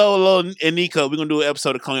 Hey, B-Lo and Nico, we're going to do an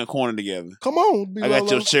episode of Cognac Corner together. Come on, B-Lo. I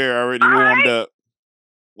got your chair already warmed up.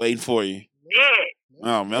 Waiting for you. Yeah.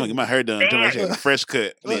 Oh, man, I'm going to get my hair done. A fresh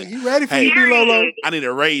cut. Look, you ready for you, B-Lo? I need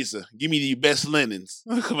a razor. Give me the best linens.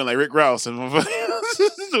 I'm coming like Rick Ross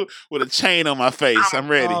with a chain on my face. I'm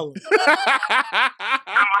ready. I'm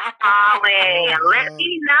let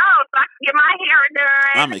me know so I can get my hair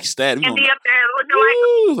done. I'm ecstatic. And be up there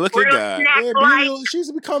looking like look at God. Yeah, she used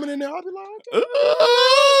to be coming in there. I'll be like, ooh,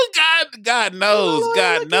 God knows.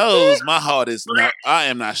 God knows. My heart is not. I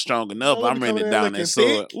am not strong enough. I'm ready to down that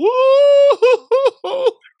sword. Woo!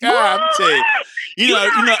 God, I'm telling you.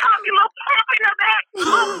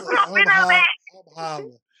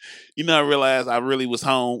 You know, I realized I really was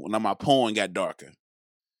home when my porn got darker.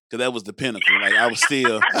 Cause that was the pinnacle. Like I was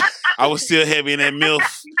still heavy in that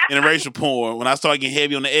MILF interracial porn. When I started getting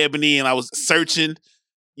heavy on the ebony and I was searching,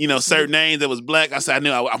 certain names that was black, I said, I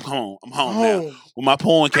knew I'm home. I'm home now. When my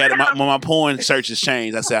porn search has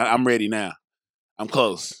changed, I said, I'm ready now. I'm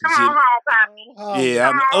close. Come on, Poppy.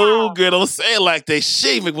 Yeah, girl, don't say it like that.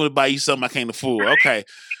 Shit, make me buy you something I can't afford. Okay.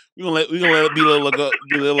 We gonna let it be a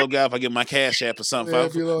little guy if I get my cash app or something. Yeah, All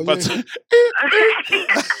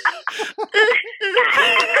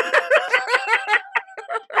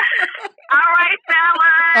right,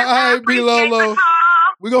 fellas. All right, B-Lolo.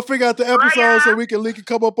 We're going to figure out the episode so we can link and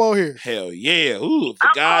come up on here. Hell yeah. Ooh, for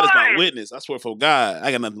God is my witness. I swear for God,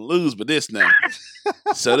 I got nothing to lose but this now.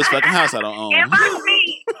 So this fucking house I don't own. I'm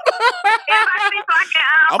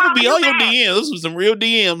going to be on your DMs. This was some real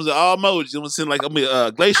DMs, all emojis. I'm going to send like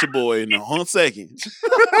a Glacier Boy in 1 second.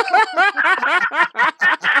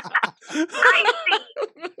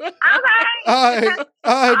 All right,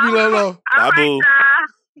 B-Lolo. Bye, boo.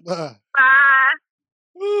 Bye.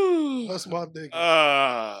 That's my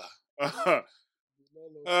nigga. She's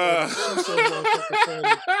so motherfucking funny.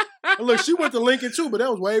 And look, she went to Lincoln too, but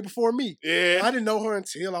that was way before me. Yeah. I didn't know her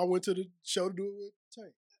until I went to the show to do it with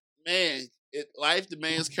Tank. Man, life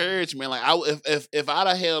demands courage, man. Like if I'd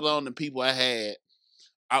have held on to people I had,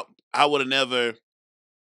 I would have never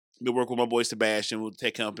been working with my boy Sebastian with the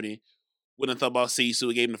tech company. Wouldn't have thought about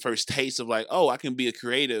Sisu. It gave him the first taste of like, oh, I can be a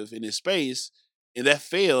creative in this space. And that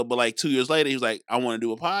failed, but like 2 years later, he was like, I want to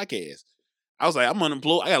do a podcast. I was like, I'm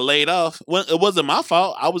unemployed. I got laid off. Well, it wasn't my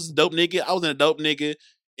fault. I was a dope nigga. I was in a dope nigga,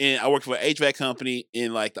 and I worked for an HVAC company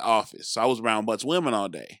in like the office. So I was around a bunch of women all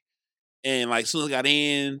day. And like, as soon as I got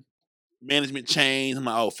in, management changed. I'm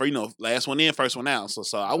like, oh, last one in, first one out.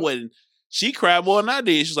 So I wasn't. She cried more than I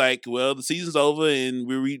did. She's like, well, the season's over, and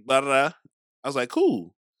we blah blah blah. I was like,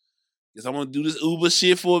 cool. Guess I'm gonna do this Uber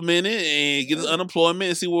shit for a minute and get this unemployment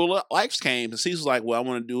and see where life came. And Cecil was like, well, I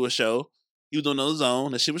want to do a show. He was doing it on his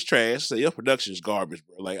own. That shit was trash. So your production is garbage,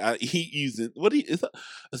 bro. Like he using is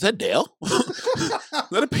that Dell? Is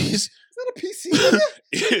that a piece? Is that a PC?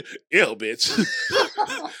 Ew, bitch.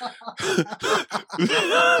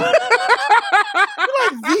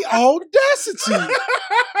 Like the audacity.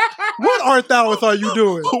 What art thou are you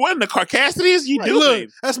doing? What in the carcassities you doing? Look,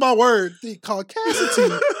 that's my word. The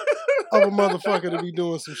carcassity of a motherfucker to be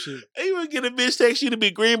doing some shit. You would get a bitch text you to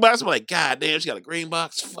be green box. I'm like, God damn, she got a green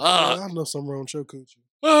box. Fuck. I know something wrong with your coochie.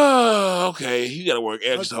 Oh, okay. You gotta work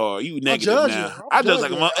extra hard. You negative now. I just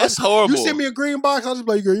like, that's horrible. You send me a green box, I'll just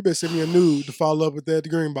be like, girl, you better send me a nude to follow up with that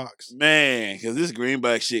green box. Man, because this green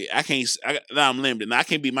box shit, now I'm limited. Now I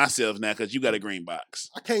can't be myself now because you got a green box.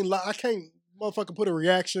 I can't motherfucker put a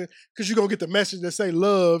reaction because you're gonna get the message that say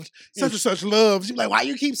loved, such and such loves. You like, why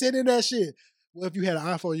you keep sending that shit? Well, if you had an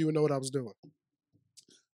iPhone, you would know what I was doing.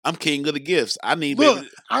 I'm king of the gifts. I'm a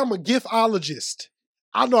giftologist.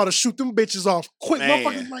 I know how to shoot them bitches off quick. Man.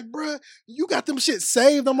 Motherfuckers like, bruh, you got them shit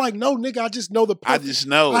saved. I'm like, no, nigga, I just know I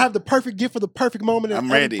have the perfect gift for the perfect moment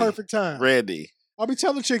at the perfect time. Ready. I'll be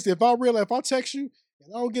telling chicks if I text you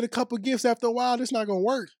and I don't get a couple gifts after a while, it's not gonna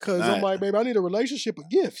work. Cause I'm like, baby, I need a relationship of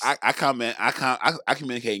gifts. I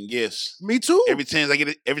communicate in gifts. Me too. Every chance I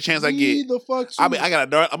get. The fuck I'm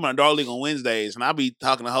on a dart league on Wednesdays, and I'll be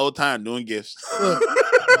talking the whole time doing gifts. Look,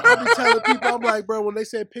 I'll be telling people, I'm like, bro, when they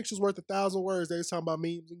said pictures worth 1,000 words, they was talking about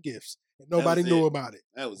memes and gifts. And nobody knew about it.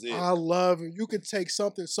 That was it. I love it. You can take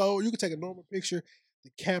something, you can take a normal picture, the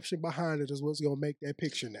caption behind it is what's gonna make that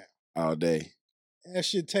picture now. All day. That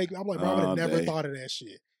shit I'm like, bro, I would have never thought of that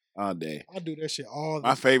shit. All day. I do that shit all the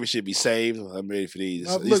My favorite shit be saved. I'm ready for these.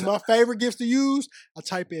 Look, my favorite gifts to use, I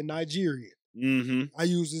type in Nigerian. Mm-hmm. I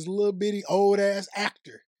use this little bitty old ass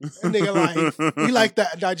actor. That nigga he like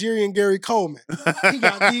that Nigerian Gary Coleman. He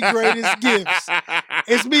got the greatest gifts.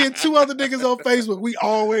 It's me and two other niggas on Facebook. We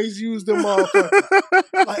always use them motherfuckers.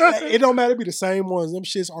 Like, it don't matter, be the same ones. Them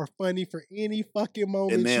shits are funny for any fucking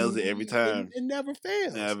moment. It nails it every time. It never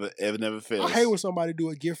fails. It never fails. I hate when somebody do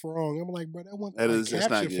a gift wrong. I'm like, bro, that one caption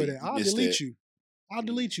for that. I'll delete you. I'll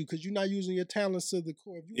delete you because you're not using your talents to the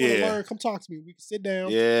core. If you want to learn, come talk to me. We can sit down.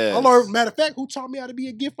 Yeah. I learned, matter of fact, who taught me how to be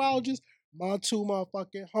a giftologist? My two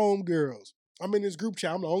motherfucking homegirls. I'm in this group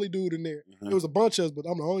chat. I'm the only dude in there. There was a bunch of us, but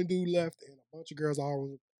I'm the only dude left, and a bunch of girls,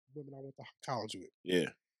 all women I went to college with.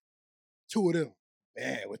 Yeah. Two of them,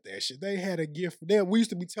 bad with that shit. They had a gift for them. We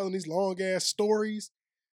used to be telling these long-ass stories.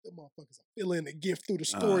 Them motherfuckers are filling the gift through the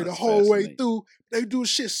story the whole way through. They do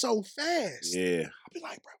shit so fast. Yeah. I'll be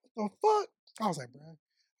like, bro, what the fuck? I was like,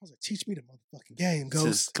 teach me the motherfucking game,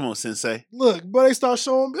 Ghost. Come on, Sensei. Look, but they start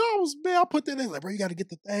showing me, I put that in, like, bro, you got to get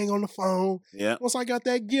the thing on the phone. Yeah. Once I got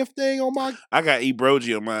that gift thing on my... I got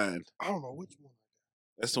Ebroji on mine. I don't know which one.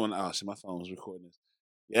 That's the one, oh shit, my phone was recording this.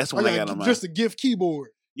 Yeah, that's the one I got on mine. Just a gift keyboard.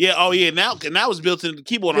 Yeah, oh yeah, now it's built into the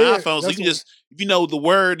keyboard on iPhone, so you can just, if you know the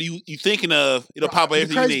word you thinking of, it'll pop up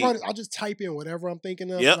everything you need. Part is I just type in whatever I'm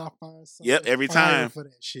thinking of, and I find something. Yep, every time. For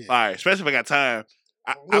that shit. Fire, especially if I got time.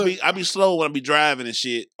 I be slow when I be driving and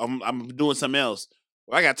shit. I'm doing something else.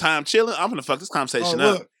 If I got time chilling, I'm gonna fuck this conversation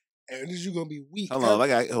up. And you gonna be weak. Hold on, let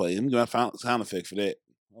me get my sound effect for that.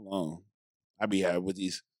 Hold on, I be here with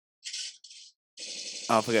these.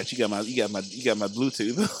 Oh, I forgot you got my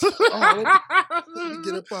Bluetooth. Let me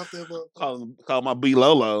get up off that. Call my B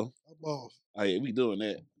Lolo. I'm off. Oh yeah, we doing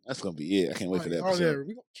that. That's gonna be it. I can't wait for that episode. Yeah,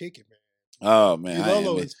 we gonna kick it, man. Oh man,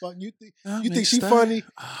 Lolo is fun. You think she funny?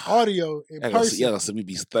 Audio in person. Y'all see me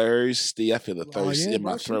be thirsty. I feel the thirst in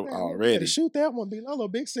my throat already. Shoot that one, be Lolo,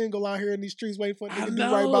 big single out here in these streets waiting for a nigga to be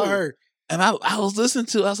right by her. And I was listening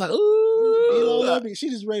to. I was like, ooh, she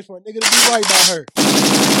just ready for a nigga to be right by her.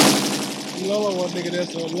 B-Lolo one nigga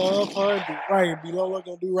that's gonna love her and do right, and B-Lolo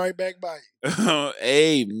gonna do right back by you.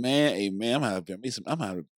 Amen. I'm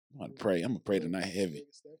gonna pray. I'm gonna pray tonight heavy.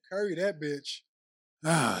 Curry that bitch.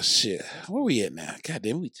 Oh shit. Where we at now? God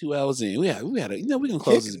damn, we 2 hours in. We had we gonna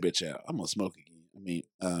close this bitch out. I'm gonna smoke again. I mean,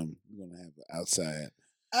 we're gonna have an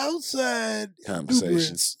outside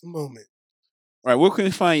conversation moment. All right, where can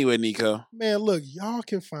we find you at, Nico? Man, look, y'all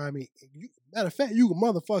can find me. Matter of fact, you can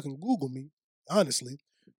motherfucking Google me, honestly.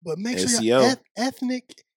 But make sure you're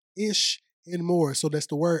Ethnicish and more. So that's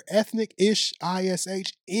the word Ethnicish,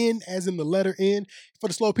 ISH, N as in the letter N. For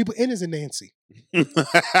the slow people, N is in Nancy. More.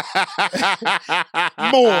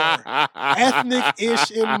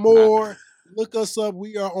 Ethnicish and more. Look us up.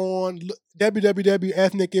 We are on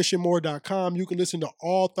www.ethnicishandmore.com. You can listen to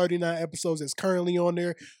all 39 episodes that's currently on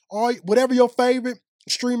there. Whatever your favorite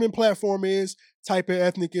streaming platform is, type in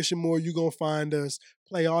Ethnicish and more. You're going to find us.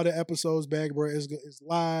 Play all the episodes back, bro. It's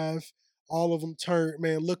live. All of them turned,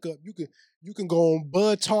 man. Look up. You can go on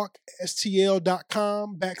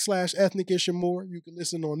budtalkstl.com/Ethnicish and more. You can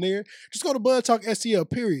listen on there. Just go to budtalkstl,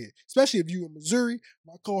 period. Especially if you're in Missouri.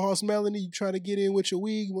 My co-host Melanie, you trying to get in with your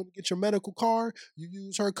weed, you want to get your medical card, you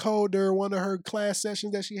use her code during one of her class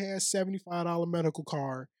sessions that she has, $75 medical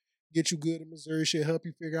card. Get you good in Missouri. She'll help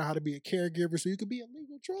you figure out how to be a caregiver so you can be a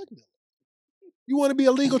legal drug dealer. You want to be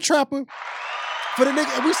a legal trapper? For the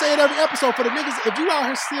niggas, we say it every episode, for the niggas, if you out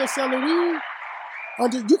here still selling weed,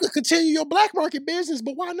 you can continue your black market business,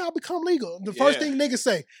 but why not become legal? The first thing niggas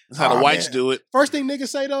say. That's how the whites do it. First thing niggas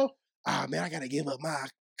say, though, man, I got to give up my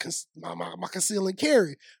conceal and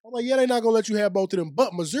carry. I'm like, they're not going to let you have both of them.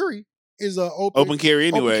 But Missouri is a open carry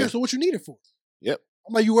anyway. Open carry, so what you need it for? Yep.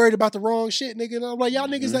 I'm like, you worried about the wrong shit, nigga? And I'm like, y'all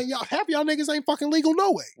niggas ain't, half y'all niggas ain't fucking legal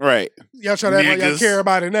no way. Right. Y'all try to act like y'all care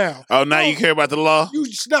about it now. Oh, now you care about the law?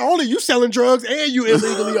 Not only you selling drugs and you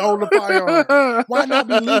illegally own the firearm. Why not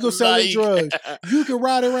be legal selling drugs? You can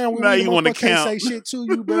ride around with me. You want to count. Say shit to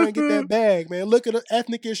you, bro, and get that bag, man. Look at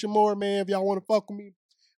Ethnicish and more, man. If y'all want to fuck with me,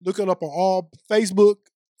 look it up on all Facebook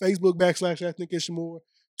 /Ethnicish and more.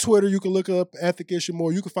 Twitter, you can look up Ethnicish and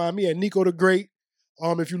more. You can find me at Nico the Great.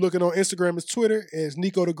 If you're looking on Instagram, it's Twitter, it's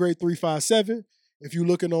Nico the Great 357. If you're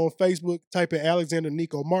looking on Facebook, type in Alexander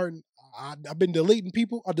Nico Martin. I've been deleting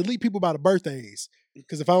people. I delete people by the birthdays.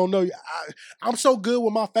 Because if I don't know you, I'm so good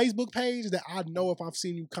with my Facebook page that I know if I've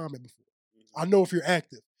seen you comment before. I know if you're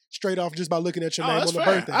active. Straight off just by looking at your name on the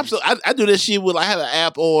birthday. I do this shit with, I have an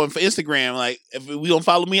app on for Instagram. Like, if we don't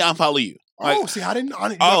follow me, I'll follow you. Like, see, I didn't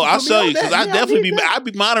I'll show you. Because I'd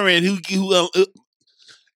be monitoring who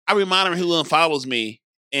unfollows me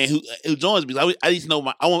and who joins me. I need to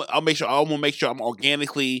know I'll make sure I'm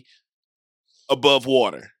organically above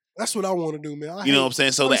water. That's what I want to do, man. You know what I'm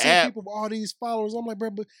saying? So the app, people with all these followers, I'm like, bro,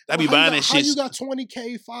 but I be buying that shit. How you got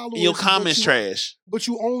 20K followers? Your comments trash, but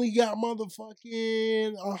you only got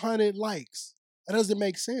motherfucking 100 likes. That doesn't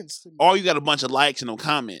make sense to me. Or you got a bunch of likes and no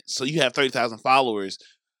comments, so you have 30,000 followers.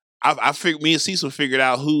 I figured me and Cecil figured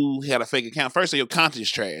out who had a fake account. First, your content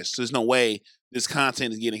is trash. So there's no way this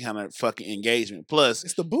content is getting kind of fucking engagement. Plus,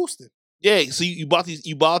 it's the boosting. Yeah, so you bought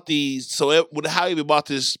these. So how you bought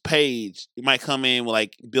this page, it might come in with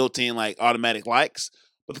like built-in like automatic likes,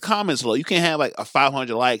 but the comments low. You can't have like a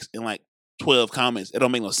 500 likes and like 12 comments. It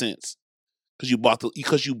don't make no sense because you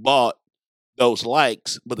bought those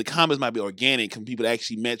likes, but the comments might be organic from people that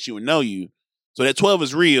actually met you and know you. So that 12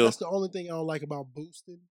 is real. That's the only thing I don't like about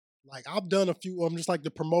boosting. Like, I've done a few of them, just like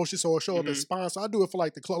the promotion, so it'll show up as sponsor. I do it for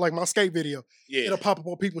like like my skate video. Yeah. It'll pop up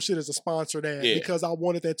on people's shit as a sponsored ad because I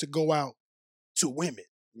wanted that to go out to women,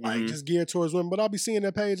 like just geared towards women. But I'll be seeing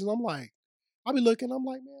that page and I'm like, I'll be looking, I'm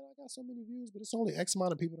like, man, I got so many views, but it's only X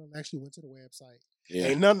amount of people that actually went to the website. Yeah.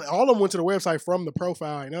 Ain't none, all of them went to the website from the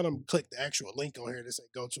profile, and none of them clicked the actual link on here to say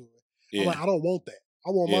go to it. Yeah. I'm like, I don't want that.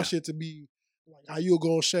 I want my shit to be like how you'll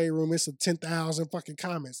go in Shade Room, it's a 10,000 fucking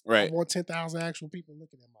comments. Right. I want 10,000 actual people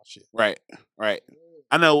looking at my shit. Right.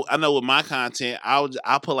 I know with my content, I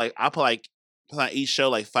put like each show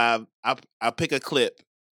like 5. I pick a clip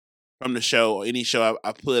from the show or any show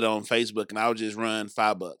I put on Facebook, and I'll just run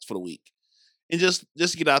 $5 for the week, and just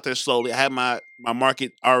get out there slowly. I have my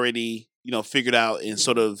market already figured out and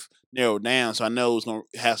sort of narrowed down, so I know it's gonna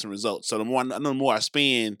have some results. So the more I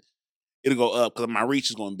spend, it'll go up because my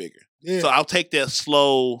reach is going bigger. Yeah. So I'll take that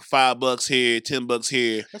slow $5 here, $10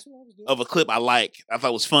 here of a clip I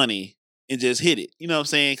thought was funny, and just hit it. You know what I'm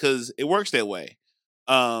saying? Because it works that way.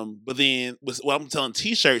 But then, I'm telling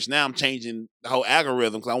T-shirts, now I'm changing the whole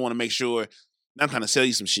algorithm because I want to make sure I'm trying to sell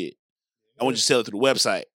you some shit. I want you to sell it through the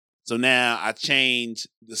website. So now I change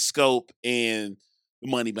the scope and the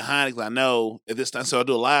money behind it because I know at this time, so I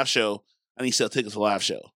do a live show, I need to sell tickets for a live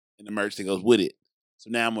show and the merch that goes with it. So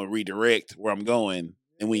now I'm going to redirect where I'm going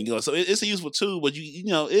and we can go. So it's a useful tool, but you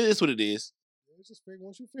know, it is what it is.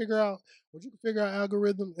 Once you can figure out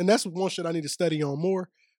algorithm, and that's one shit I need to study on more.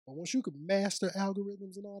 But once you can master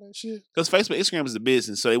algorithms and all that shit, because Facebook, Instagram is a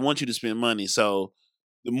business, so they want you to spend money. So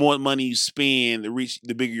the more money you spend,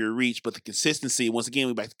 the bigger your reach. But the consistency, once again,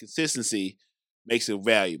 we're back to consistency, makes it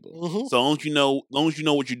valuable. Mm-hmm. So as long as you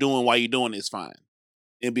know what you're doing while you're doing it, it's fine.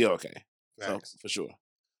 It'll be okay. Thanks. So for sure.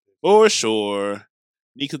 For sure.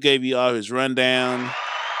 Nico gave you all his rundown.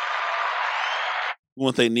 We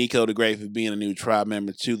want to thank Nico the Great for being a new tribe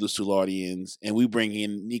member to the Soulardians, and we bring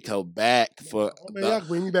in Nico back for the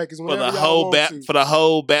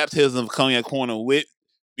whole baptism of Cognac Corner with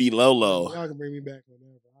B Lolo. Y'all can bring me back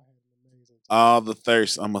whenever. I have an amazing time. All the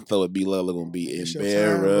thirst I'm gonna throw at B Lolo gonna be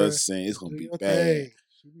embarrassing. It's gonna be bad.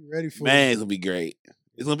 Be ready for it's gonna be great.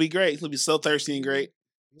 It's gonna be great. It's gonna be so thirsty and great.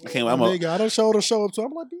 I can't. I don't show up to.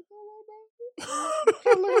 I'm like,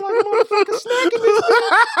 looking like a motherfucking snack in this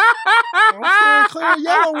I'm clear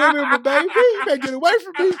yellow women, but baby, you better get away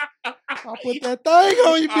from me. I'll put that thing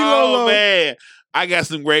on you, B-Lolo. Oh, man. I got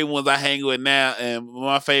some great ones I hang with now, and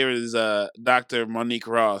my favorite is Dr. Monique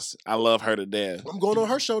Ross. I love her to death. I'm going on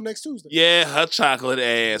her show next Tuesday. Yeah, her chocolate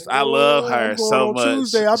ass. I love her so much.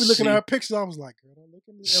 Tuesday, I'll be looking at her pictures. I was like, girl, don't look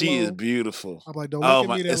at me that She long. Is beautiful. I'm like, don't look at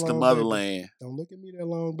me that long. It's the motherland. Baby. Don't look at me that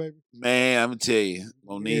long, baby. Man, I'm going to tell you,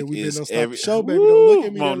 Monique is every show, baby. Don't look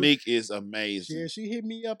at me. Monique is amazing. Yeah, she hit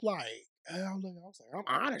me up like, I was like,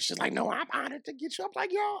 I'm honored. She's like, no, I'm honored to get you. I'm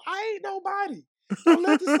like, yo, I ain't nobody. Don't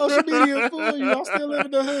let the social media fool you. I'm still living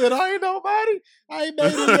in the hood. I ain't nobody. I ain't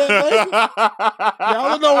made it yet, baby. Y'all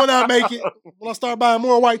don't know when I make it. When I start buying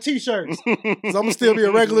more white t-shirts. Because I'm going to still be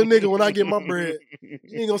a regular nigga when I get my bread.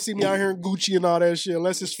 You ain't going to see me out here in Gucci and all that shit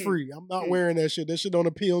unless it's free. I'm not wearing that shit. That shit don't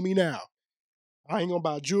appeal me now. I ain't going to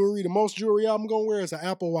buy jewelry. The most jewelry I'm going to wear is an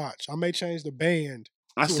Apple Watch. I may change the band.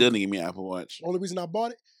 I still need me an Apple Watch. The only reason I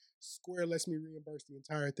bought it, Square lets me reimburse the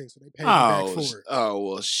entire thing, so they pay me back for it. Oh,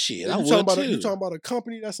 well, shit. You talking about a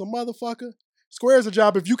company that's a motherfucker? Square's a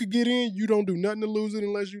job. If you could get in, you don't do nothing to lose it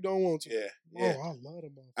unless you don't want to. Yeah. Oh, I love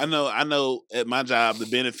them. I know at my job, the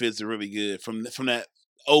benefits are really good. From that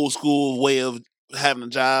old school way of having a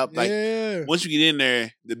job. Like, once you get in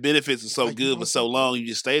there, the benefits are so good for so long, you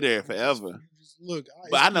just stay there forever. But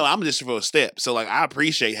I know I'm just for a step. So, like, I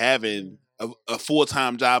appreciate having a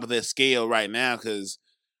full-time job at that scale right now because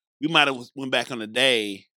we might have went back on the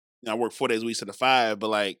day. I work 4 days a week instead of 5,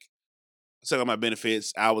 but like I took all my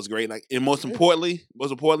benefits. I was great. Like, and most importantly,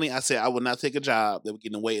 I said I would not take a job that would get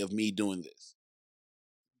in the way of me doing this.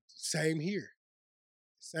 Same here.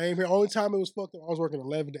 Only time it was fucked up, I was working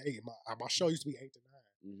 11 to 8. My show used to be 8 to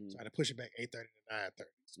 9, so I had to push it back 8:30 to 9:30.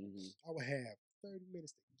 So I would have 30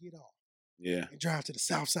 minutes to get off. Yeah, and drive to the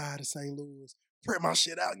south side of St. Louis. Print my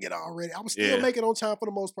shit out and get all ready. I was still making on time for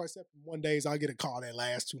the most part, except for one days I'll get a call that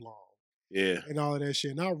lasts too long. Yeah. And all of that shit.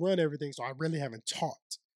 And I run everything, so I really haven't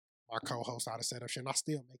taught my co-host how to set up shit, and I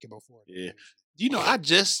still make it before. Yeah. You know, I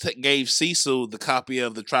just gave Cecil the copy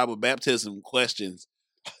of the tribal baptism questions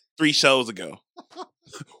 3 shows ago.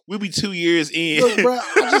 We'll be 2 years in. Look, bro,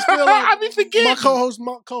 I just feel like I be forgetting.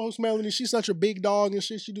 My co-host Melanie, she's such a big dog and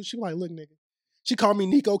shit. She like, look, nigga. She called me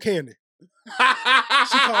Nico Cannon. She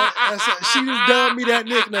just dubbed me that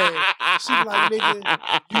nickname. She was like,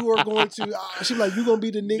 nigga, you are going to. She like, you gonna be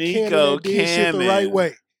the Nick Cannon that did shit the right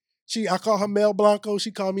way. I call her Mel Blanco. She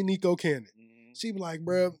called me Nico Cannon. She be like,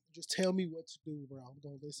 bro, just tell me what to do, bro. I'm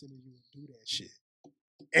gonna listen to you and do that shit.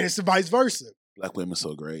 And it's the vice versa. Black women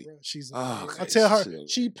so great. Bro, I tell her,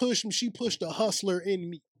 she pushed the hustler in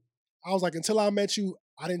me. I was like, until I met you,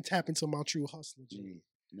 I didn't tap into my true hustler gene.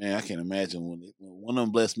 Man, I can't imagine when one of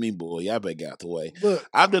them blessed me, boy. Y'all better get out the way. Look,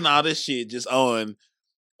 I've done all this shit just on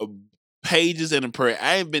pages and a prayer.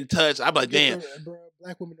 I ain't been touched. I'm like, damn. Bro,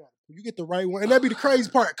 black women, you get the right one. And that'd be the crazy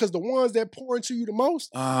part, because the ones that pour into you the most,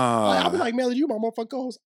 I'll be like, Melody, you my motherfucker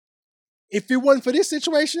host. If it wasn't for this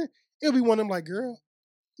situation, it'll be one of them like, girl,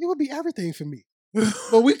 you would be everything for me.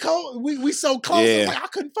 But we so close. Yeah. Like, I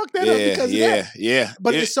couldn't fuck that up because of that. Yeah.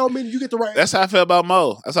 But it's so many. You get the right. That's how I feel about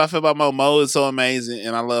Mo. Mo is so amazing,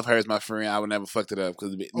 and I love her as my friend. I would never fuck it up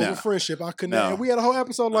because over friendship. I couldn't. And we had a whole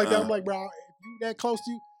episode like that. I'm like, bro, if you that close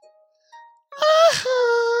to you.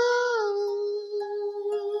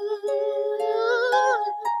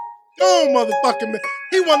 Oh, motherfucking man.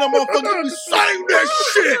 He one of them motherfuckers who sang that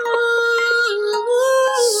shit.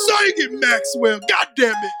 Sing it, Maxwell. God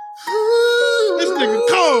damn it. This nigga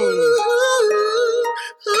cold.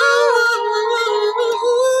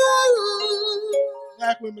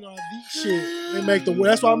 Black women are the shit. They make the world.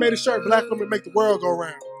 That's why I made a shirt. Black women make the world go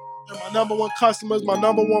round. They're my number one customers, my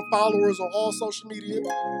number one followers on all social media.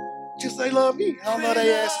 Just they love me. I don't know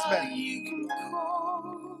they asses back.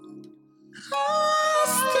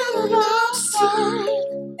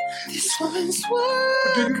 This woman's world.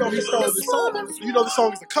 But do you know he stole this song? You know the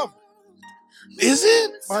song is a cover. Is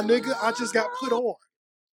it? My nigga, I just got put on.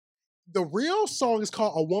 The real song is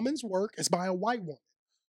called A Woman's Work. It's by a white woman.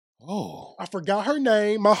 Oh. I forgot her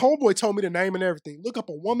name. My homeboy told me the name and everything. Look up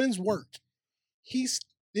A Woman's Work. This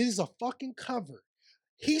is a fucking cover.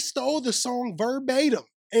 He stole the song verbatim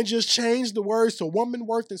and just changed the words to woman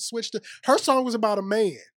worth and switched it. Her song was about a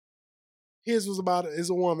man. His was about is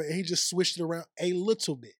a woman, and he just switched it around a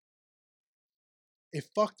little bit. It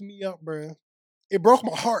fucked me up, bruh. It broke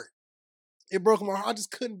my heart. It broke my heart. I just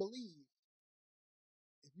couldn't believe.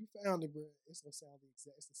 If you found it, bruh, it's gonna sound it's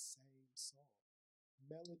the same song.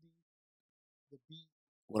 Melody, the beat.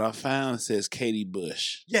 What I found says Katie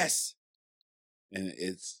Bush. Yes. And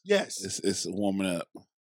it's warming up.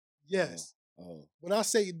 Yes. Oh. When I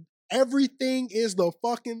say everything is the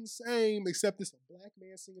fucking same, except it's a black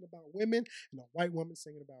man singing about women and a white woman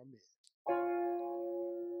singing about men.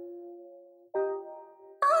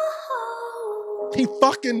 He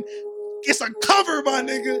fucking, it's a cover, my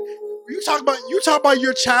nigga. You talk about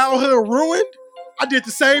your childhood ruined? I did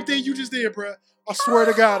the same thing you just did, bruh. I swear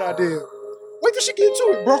to God I did. Wait till she get to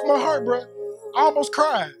it. Broke my heart, bruh. I almost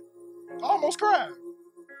cried.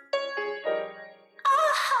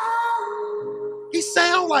 He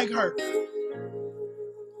sound like her.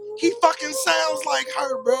 He fucking sounds like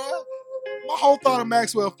her, bruh. My whole thought of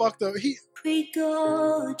Maxwell fucked up. Pray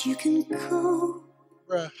God you can go.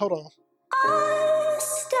 Bruh, hold on. I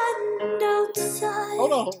stand outside.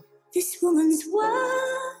 Hold on. This woman's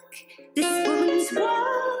work.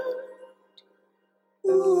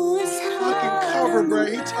 Ooh, it's fucking cover, bruh.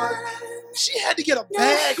 She had to get a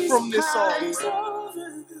bag from this song.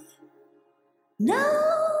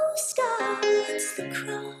 Now starts the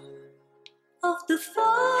cry of the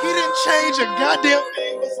fall. He didn't change a goddamn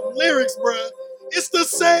thing with some lyrics, bruh. It's the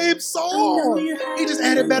same song. He just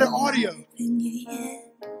added better audio.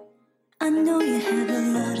 I know you have a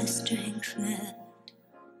lot of strength left.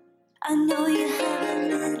 I know you have a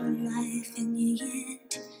little life in you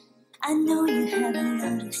yet. I know you have a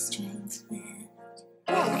lot of strength left.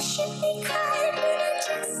 I should be crying, but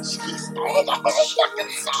I just stole the whole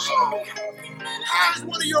fucking song. How is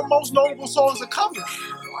one of your most notable songs a cover?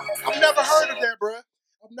 I've never heard of that, bruh.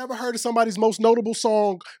 I've never heard of somebody's most notable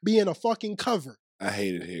song being a fucking cover. I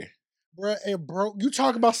hate it here. Bruh, it broke. You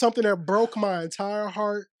talk about something that broke my entire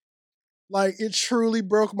heart. Like, it truly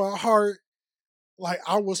broke my heart. Like,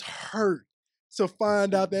 I was hurt to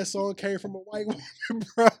find out that song came from a white woman,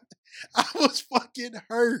 bruh. I was fucking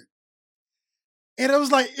hurt. And it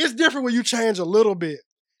was like, it's different when you change a little bit.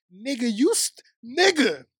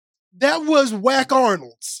 Nigga, that was Whack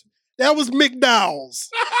Arnold's. That was McDowell's.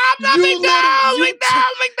 McDowell.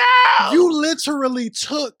 You literally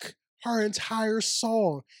took her entire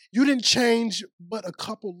song. You didn't change but a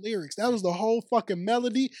couple lyrics. That was the whole fucking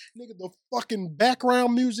melody. Nigga, the fucking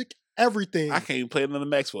background music, everything. I can't even play another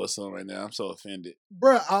Maxwell song right now. I'm so offended.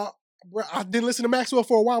 Bruh, I didn't listen to Maxwell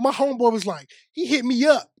for a while. My homeboy was like, he hit me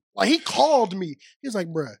up. Like, he called me. He was like,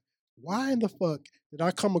 bruh, why in the fuck did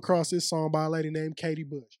I come across this song by a lady named Katie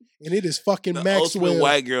Bush? And it is fucking the Maxwell. The ultimate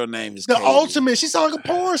white girl name is the Katie. ultimate. She sounds like a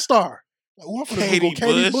porn star. Like, well, I'm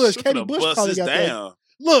Katie Bush. Katie Bush probably got that.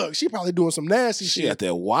 Look, she probably doing some nasty shit. She got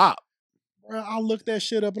that wop. Bruh, I looked that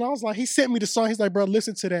shit up and I was like, he sent me the song. He's like, bro,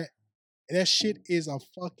 listen to that. And that shit is a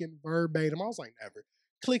fucking verbatim. I was like, never.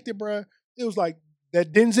 Clicked it, bruh. It was like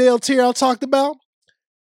that Denzel tear I talked about.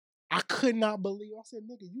 I could not believe. I said,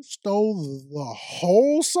 nigga, you stole the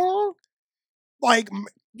whole song? Like,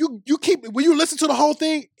 you keep, when you listen to the whole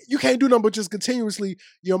thing, you can't do nothing but just continuously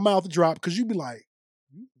your mouth drop because you be like,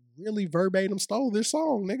 you really verbatim stole this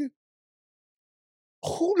song, nigga.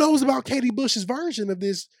 Who knows about Katie Bush's version of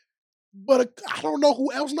this? But I don't know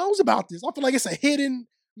who else knows about this. I feel like it's a hidden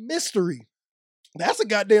mystery. That's a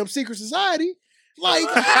goddamn secret society. Like,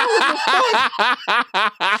 how the fuck?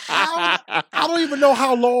 I don't even know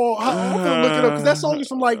how long. I'm gonna look it up because that song is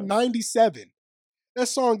from like 97. That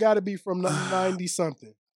song got to be from 90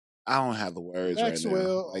 something. I don't have the words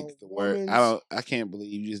Maxwell, right now. Like the word, I can't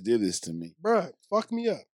believe you just did this to me, bruh. Fuck me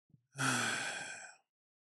up.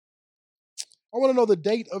 I want to know the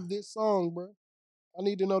date of this song, bruh. I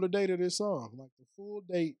need to know the date of this song, like the full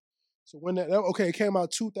date. So when it came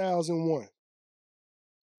out 2001.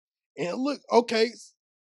 And look, okay.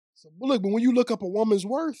 So look, but when you look up a woman's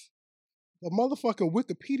worth, the motherfucking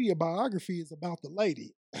Wikipedia biography is about the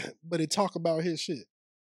lady, but it talk about his shit.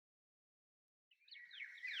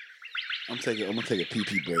 I'm gonna take a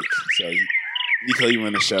pee break. So Nico, you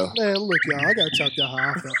run the show. Man, look, y'all, I gotta talk to how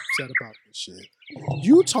I felt upset about this shit.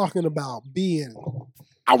 You talking about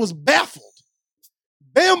I was baffled,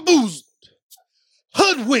 bamboozled,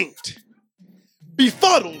 hoodwinked,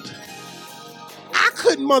 befuddled. I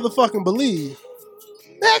couldn't motherfucking believe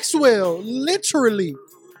Maxwell literally,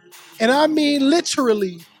 and I mean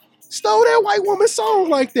literally, stole that white woman's song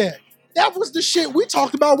like that. That was the shit we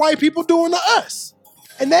talked about white people doing to us.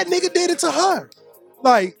 And that nigga did it to her.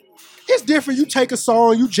 Like, it's different. You take a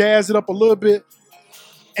song, you jazz it up a little bit,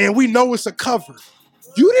 and we know it's a cover.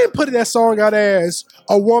 You didn't put that song out as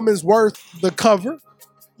A Woman's Worth, the cover.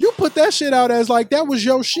 You put that shit out as like that was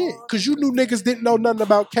your shit. Because you knew niggas didn't know nothing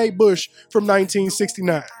about Kate Bush from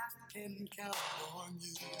 1969.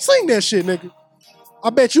 Sing that shit, nigga.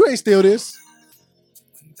 I bet you ain't steal this.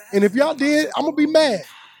 And if y'all did, I'm going to be mad.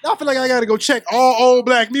 I feel like I got to go check all old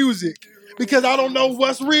black music because I don't know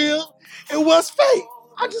what's real and what's fake.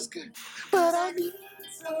 I just could. But I need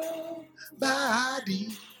somebody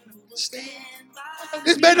to stand by.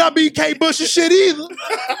 This better not be Kate Bush's shit either.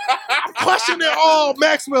 I'm questioning all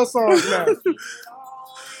Maxwell songs now.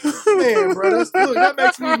 Man, bro. Look, that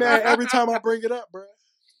makes me mad every time I bring it up, bro.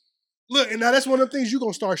 Look, and now that's one of the things you're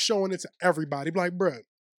going to start showing it to everybody. Be like, bro,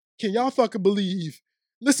 can y'all fucking believe?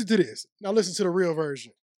 Listen to this. Now listen to the real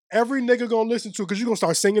version. Every nigga gonna listen to it because you're gonna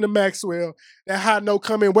start singing to Maxwell. That high note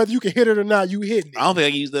come in, whether you can hit it or not, you hitting it. I don't think I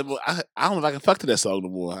can use that. I don't know if I can fuck to that song no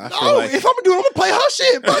more. I feel like if I'm gonna do it, I'm gonna play her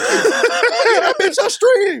shit. Fuck it. That bitch her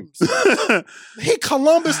streams. He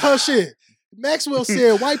Columbus her shit. Maxwell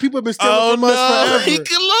said white people have been stealing from us forever. He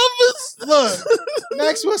Columbus. Look,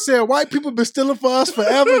 Maxwell said white people have been stealing from us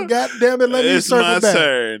forever. God damn it, let me circle back. It's my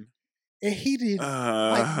turn. And he didn't.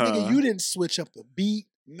 Like, nigga, you didn't switch up the beat.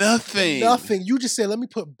 Nothing. You just said, let me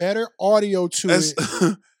put better audio to it.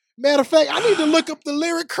 Matter of fact, I need to look up the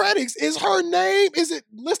lyric credits. Is her name, is it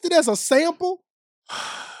listed as a sample?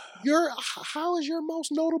 How is your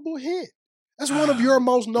most notable hit? That's one of your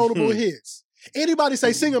most notable hits. Anybody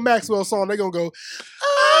say sing a Maxwell song, they're going to go,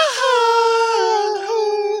 ah.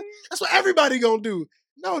 That's what everybody going to do.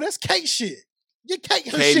 No, that's Kate shit. Get Kate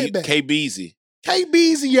her shit back. Kate Beasy. Kate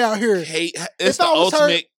Beasy out here. It's the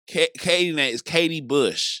ultimate. Katie name is Katie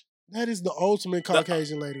Bush. That is the ultimate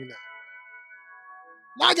Caucasian lady now.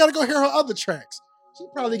 Now I gotta go hear her other tracks. She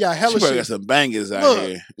probably got hella shit. She probably got some bangers out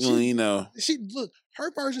here. You know.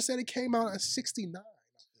 Her version said it came out at 69.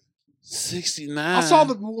 69. I saw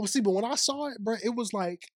but when I saw it, bro, it was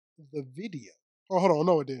like the video. Oh, hold on,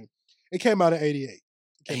 no, it didn't. It came out at 88.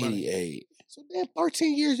 88. So damn,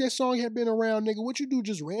 13 years that song had been around, nigga. What you do?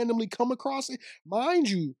 Just randomly come across it? Mind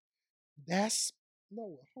you,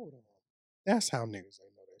 hold on. That's how niggas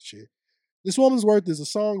ain't know that shit. This Woman's Worth is a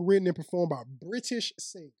song written and performed by British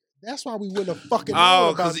singers. That's why we wouldn't have fucking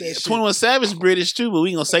known about that shit. 21 Savage British too, but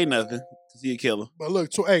we ain't gonna say nothing because he a killer. But look,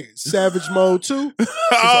 Savage Mode 2 is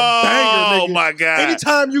a banger, nigga. Oh my God.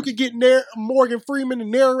 Anytime you can get Morgan Freeman to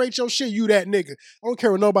narrate your shit, you that nigga. I don't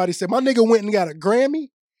care what nobody said. My nigga went and got a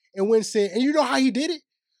Grammy and went and said, and you know how he did it?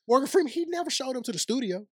 Morgan Freeman, he never showed him to the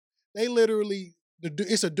studio. They literally...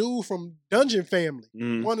 It's a dude from Dungeon Family,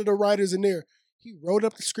 one of the writers in there. He wrote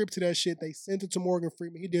up the script to that shit. They sent it to Morgan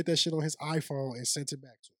Freeman. He did that shit on his iPhone and sent it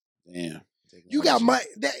back to him. Damn. You got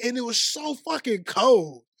and it was so fucking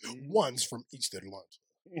cold. One's from Eastern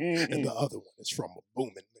London, and the other one is from a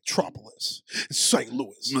booming metropolis, St.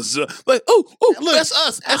 Louis. Missouri. Like, look, that's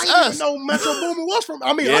us. That's I didn't know Metro Boomin was from.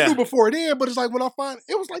 I mean, I knew before then, but it's like when I find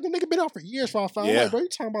it was like the nigga been out for years before I found out. Like, bro, you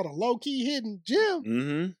talking about a low key hidden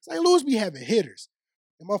gem? St. Louis be having hitters.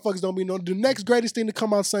 And motherfuckers don't be knowing. The next greatest thing to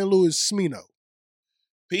come out of St. Louis is Smino.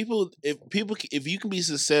 If you can be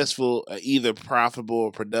successful, either profitable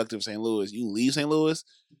or productive in St. Louis, you leave St. Louis,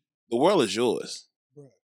 the world is yours.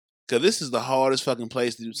 Because this is the hardest fucking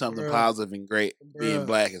place to do something positive and great, being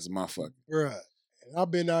black as a motherfucker. Bruh. And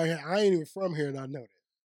I've been out here. I ain't even from here, and I know that.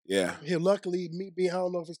 Yeah. Here, luckily, me being, I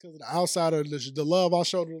don't know if it's because of the outsider, the love I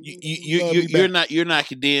showed them. You're not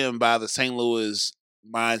condemned by the St. Louis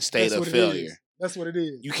mind state of failure. That's what it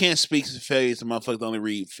is. You can't speak to failure to motherfuckers that only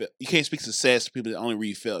read. You can't speak success to people that only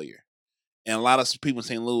read failure. And a lot of people in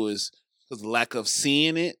St. Louis, because of the lack of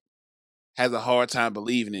seeing it, has a hard time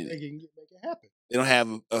believing in it. Make it happen. They don't have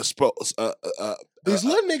these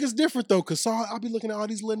little niggas different though, cause I'll be looking at all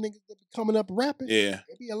these little niggas that be coming up rapping. Yeah,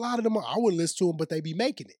 there be a lot of them. I wouldn't listen to them, but they be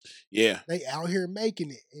making it. Yeah, they out here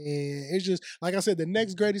making it, and it's just like I said, the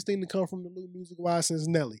next greatest thing to come from the new music wise since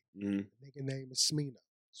Nelly. The nigga name is Smino.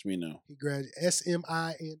 Smino. He graduated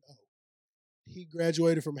Smino. He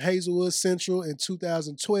graduated from Hazelwood Central in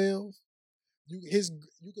 2012.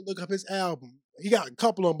 You can look up his album. He got a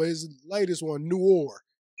couple of them, but his latest one, New Or,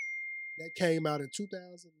 that came out in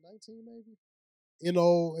 2019, maybe. You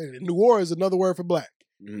know, and New Or is another word for black.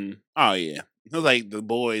 Mm-hmm. Oh yeah, it was like the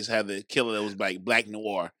boys had the killer that was like Black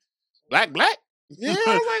Noir. Black. Yeah,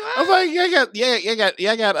 I was like,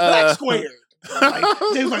 yeah, got Black Square.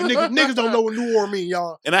 They was like niggas don't know what New Or mean,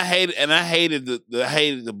 y'all. And I hated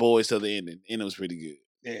the boys till the ending. And it was pretty good.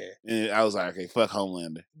 Yeah. And I was like, okay, fuck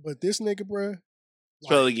Homelander. But this nigga, bruh.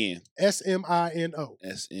 Spell it again. Smino.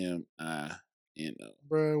 Smino.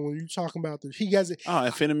 Bruh, when you talking about this, he has it. Oh,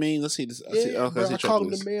 amphetamine. Let's see this. I call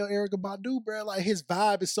him the male Erykah Badu, bruh. Like his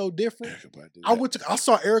vibe is so different. I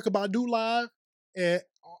saw Erykah Badu live in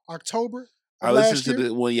October. I listened to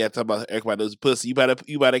the one talk about Erykah Badu's pussy. You buy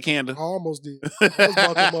that candle? I almost did. I was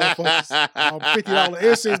about them motherfuckers. $50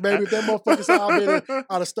 incense, baby. If that motherfucker saw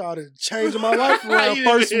I'd have started changing my life around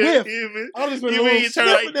first whiff. I just been a little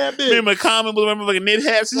snip with that bitch. Remember Common with remember like knit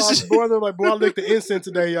hats and shit? Boy, I licked the incense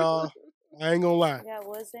today, y'all. I ain't gonna lie. Yeah,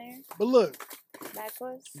 was there? But look, That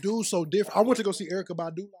was? dude's so different. I went to go see Erykah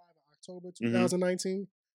Badu live in October 2019. Mm-hmm.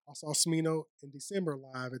 I saw Smino in December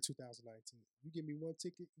live in 2019. You give me one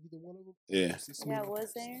ticket, either one of them. Yeah. Yeah,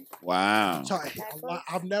 was there? Wow.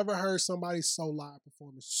 I've never heard somebody so live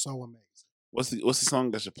performance so amazing. What's the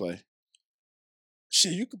song that you play?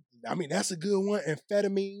 Shit, you could. I mean, that's a good one.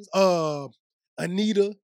 Amphetamines.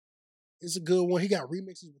 Anita is a good one. He got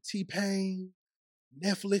remixes with T-Pain,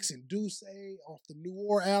 Netflix, and Duce off the New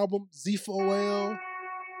Or album, Z4L.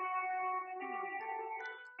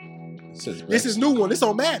 This is new one. This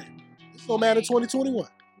on Madden. This on Madden 2021.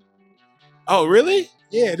 Oh, really?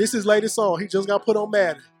 Yeah, this is his latest song. He just got put on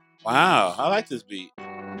Madden. Wow, I like this beat.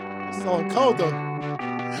 This is on cold though.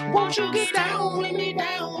 Won't you get down with me,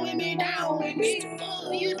 down with me, down with me?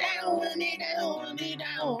 Oh, you down with me, down with me,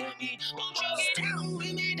 down with me? Won't you get down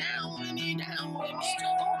with me, down with me, down with me?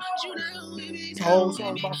 Won't you down with me? Whole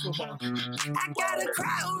song about football. I got a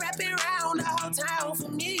crowd wrapping around the whole town for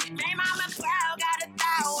me. Name on my crowd, got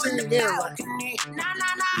 1,000 in the balcony. Nah,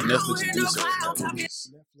 I don't hear no clown talking.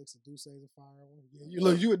 Netflix and Duce is a fire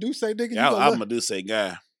one. You a Duce nigga? Yeah, I'm a Duce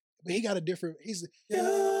guy. But he got a different.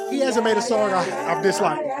 He hasn't made a song I've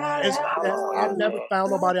disliked. I've never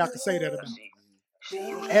found nobody I could say that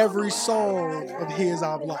about. Every song of his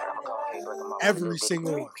I've liked. Every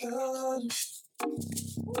single one.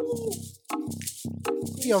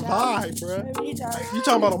 He a vibe, bro. You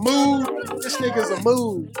talking about a mood? This nigga's a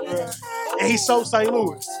mood, bro. And he's so St.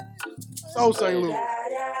 Louis. So St. Louis.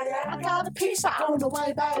 I got a piece on the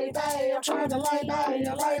way, baby. I'm trying to lay.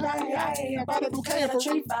 I bought a bouquet of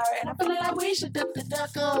tree fire, and I'm feeling like we should duck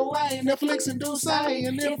away. Netflix and Duce,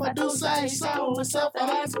 and if I do say so, it's up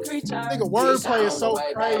as a creature. Nigga, wordplay is so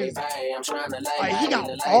crazy. Like, he got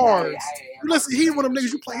bars. You listen, he one of them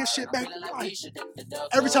niggas, you play his shit back. Like,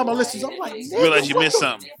 every time I listen to him, I'm like, you realize you missed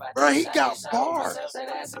something. Bro, he got bars.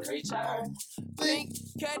 Think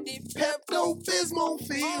Candy Pepto-Bismol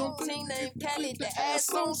film. Team named Cali, the ass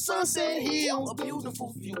on Sunset Hill. A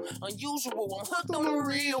beautiful view, unusual. I'm hooked on the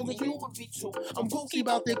real, and you would be too. I'm bookie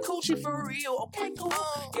about that coochie for real. Okay, cool.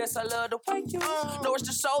 Yes, I love the way you. Know it's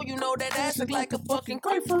the soul, you know that ass look like a fucking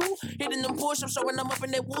grapefruit. Hitting them push-ups, showing them up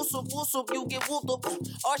in that whoop, you get whooped up.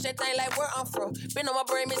 Arch that thing like where I'm from. Been on my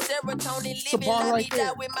brain, Miss serotonin. It's a bar right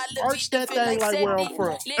there. Arch that thing like where I'm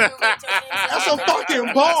from. That's a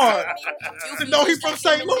fucking bar. You know he from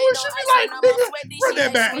St. Louis, should be like, nigga, run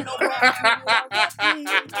that back.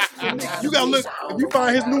 You gotta look, if you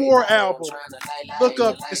find his New Or album, look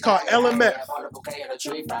up, it's called LMF.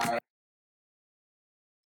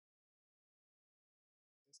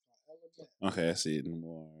 Okay, I see it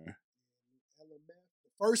more.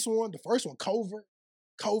 The first one,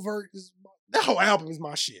 Covert is that whole album is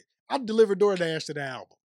my shit. I delivered DoorDash to the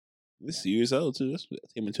album. This year's old too. This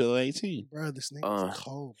came in 2018. Bro, this nigga's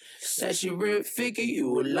cold. Said she real figure,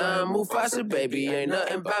 you a line, Mufasa, baby. Ain't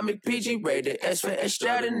nothing by me, PG rated. S for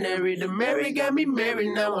extraordinary. The Mary got me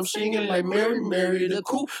married. Now I'm singing like Mary. The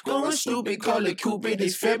cool going stupid, call it Cupid.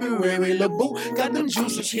 It's February. La Boo got them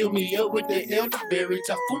juices, heal me up with the elderberry.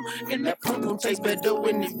 Typhoon and that pum tastes better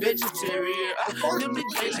when it's vegetarian. I them the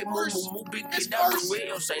day like Moo big get out the way.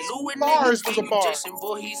 St. Louis nigga, Bars was a bar. Jason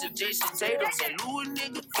boy, he's a Jason Tatum. St. Louis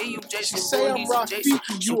nigga, you She say I'm Rafiki,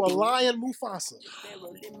 you a lion Mufasa.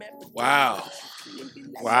 Wow.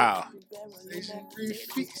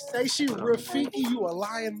 Say she Rafiki, you a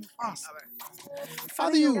lion Mufasa.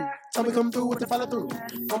 Follow you. Tell me come through with the follow through.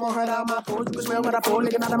 Come on, head out my food. You can smell what I pull,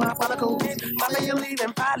 licking out of my follicles. Follow you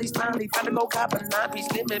leaving, Polly's finally finna go cop a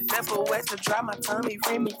nine-piece. Let me pepper wet to dry my tummy.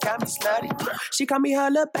 Ring me, got me slutty. She call me her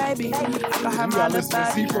little baby. I call her my little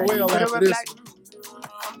baby. Hit her up like...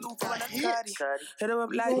 Hit her up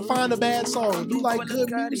like... You gon' find a bad song. You like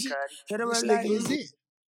good music. Hit her up like... This nigga is it.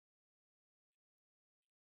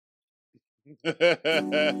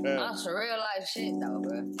 That's real life shit though,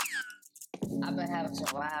 bro. I've been having some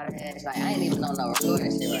wild ass, like, I ain't even on no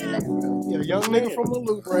recording shit right now, bro. Yeah, young nigga from the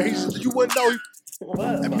loop, bro. You wouldn't know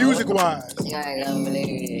music-wise. You ain't gonna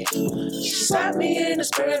believe it. She shot me in the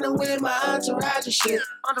spirit and with my entourage and shit.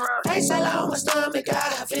 They sell on my stomach,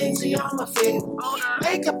 got a fancy on my feet.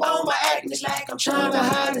 Makeup on my acne like I'm trying to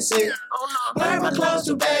hide the shit. Wear my clothes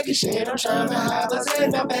too baggy shit, I'm trying to hide what's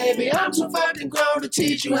in my baby. I'm too fucking grown to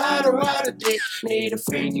teach you how to ride a dick. Need a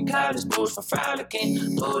freaky college boots for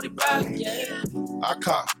frolicking, booty brolic, yeah. I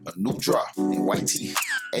cop a new drop in white tee.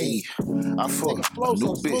 Ayy, I fuck a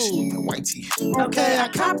new bitch in white tee. Okay, I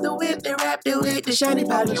copped the whip and wrapped it with the shiny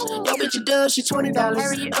polish. Yo, bitch, you done, she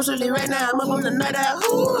 $20. I'm so lit right now, I'm up on the night out.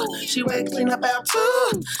 Ooh, she wait clean up out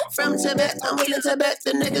too. From Tibet, I'm willing to bet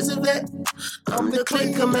the niggas a vet. I'm the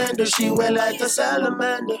click commander, she wet like a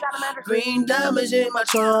salamander. Green diamonds in my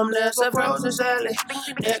charm, that's a frozen salad.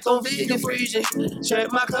 Neck on vegan freezing.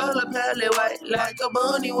 Check my color palette, white like a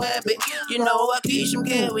bunny rabbit. You know I keep some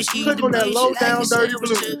carrots. Click on that low down dirty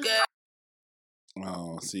blue.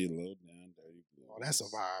 Oh, see, low down dirty blue. Oh, that's a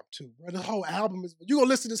vibe too, bro. The whole album is. You gonna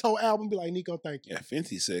listen to this whole album? And be like, Nico, thank you. Yeah,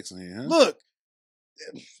 Fenty sex in here, huh? Look,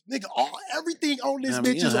 nigga, everything on this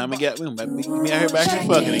bitch is. How many got me out here back here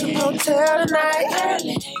fucking again? Hotel tonight,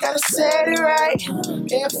 gotta set it right.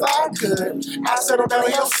 If I could, I settle down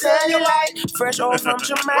your cellulite. Fresh oil from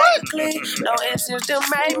Jamaica, no essence to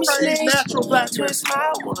make me sleep. Natural black twist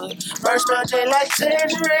my wood, first round J like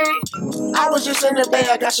tangerine. I was just in the bay,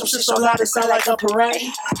 I got some shit so loud it sound like a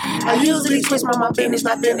parade. I usually twist my business,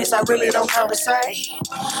 not business, I really don't conversate.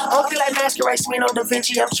 Okay, like masquerade, me no Da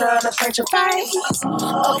Vinci, I'm trying to paint your face.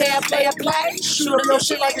 Okay, I play a play, shoot up your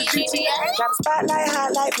shit like a GTA. Got a spotlight,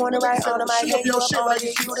 highlight, pointed right on the mic. Shoot up your shit like a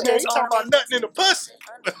GTA. You talking about nothing in the pussy?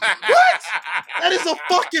 What? That is a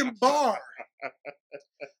fucking bar.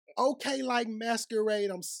 Okay, like masquerade,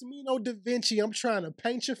 I'm Smino Da Vinci, I'm trying to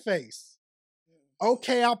paint your face.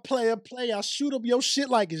 Okay, I play a play, I shoot up your shit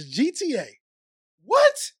like it's GTA.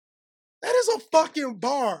 What? That is a fucking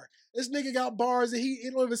bar. This nigga got bars and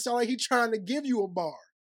it don't even sound like he trying to give you a bar.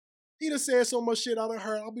 He done said so much shit I done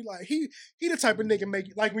heard. I'll be like, he the type of nigga make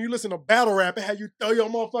you, like when you listen to battle rap and have you throw your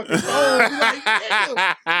motherfucking phone. Like,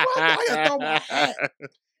 what? I gotta throw my hat.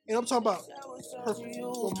 And I'm talking about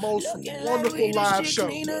the most wonderful live show.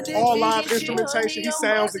 All live instrumentation. He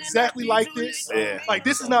sounds exactly like this. Yeah. Like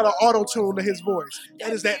this is not an auto-tune to his voice.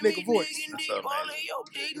 That is that nigga voice. That's so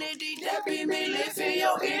amazing. That be me lifting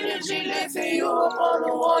your energy, lifting you up on the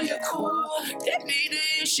wall, you're cool. That be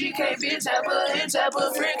the she can't be type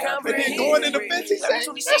of friend comprehend. And then going in the 50 cents.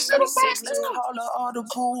 Let's call her all the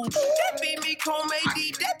cool. That be me,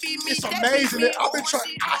 that be me. It's amazing. I've been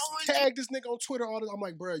trying. I tag this nigga on Twitter all the time. I'm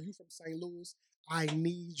like, bro, you from St. Louis? I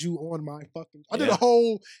need you on my fucking. I did a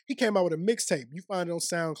whole. He came out with a mixtape. You find it on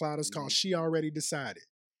SoundCloud. It's called She Already Decided.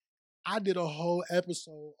 I did a whole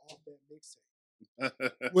episode off that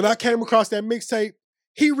mixtape. When I came across that mixtape,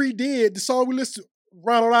 he redid the song we listened to,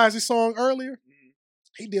 Ronald Isley's song earlier.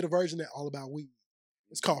 He did a version that all about weed.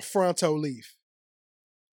 It's called Fronto Leaf.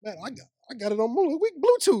 Man, I got it on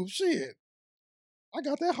Bluetooth. Shit. I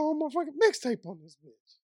got that whole motherfucking mixtape on this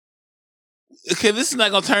bitch. Okay, this is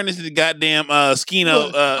not gonna turn into the goddamn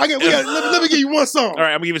Skino. Let me give you one song. All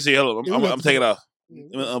right, I'm gonna give it to you. Hold on, I'm gonna take it off.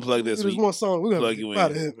 Let me unplug this. There's one song. We're plug you in.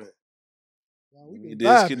 Out of here, man.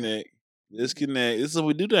 Disconnect. This is what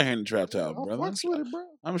we do down here in the Trap Town, brother. Fucks with it, bro.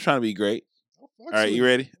 I'm just trying to be great. All right, you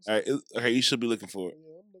ready? All right, okay, you should be looking for it.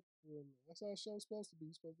 Yeah, I'm looking for it. That's how a show's supposed to be.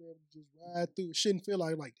 You're supposed to be able to just ride through. It shouldn't feel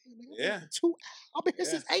like damn, nigga, 2 hours. I've been here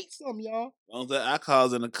since 8-something, y'all. As long as that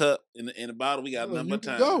alcohol's in the cup, in the bottle, we got nothing but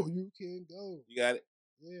time. You can go. You got it?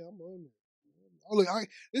 Yeah, I'm on it. Oh, look,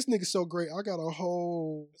 this nigga's so great. I got a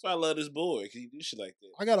whole... That's why I love this boy, because he do shit like that.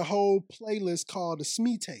 I got a whole playlist called the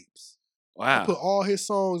Smee Tapes. Wow. I put all his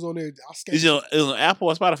songs on there. Is it on Apple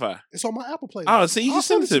or Spotify? It's on my Apple playlist. Oh, see, you just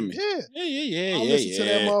send it to me. Yeah. I listen to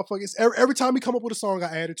that motherfucker. Every time he come up with a song,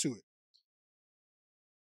 I add it to it.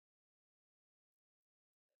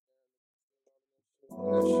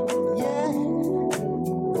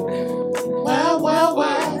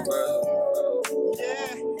 Wow.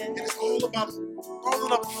 about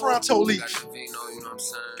rolling up a fronto leaf.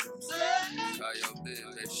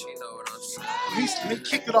 He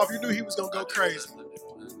kicked it off. You knew he was gonna go crazy.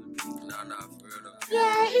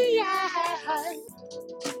 Yeah.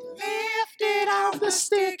 Lifted off the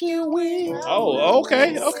sticky wheel. Oh, okay.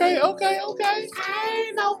 Ain't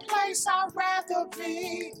no place I'd rather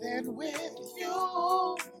be than with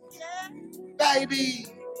you, baby.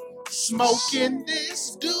 Smoking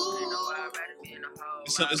this dude.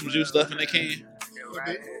 There's some juice left in the can.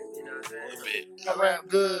 I rap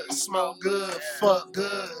good, smoke good, fuck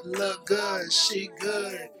good, look good, she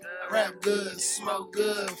good. I rap good, smoke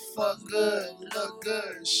good, fuck good, look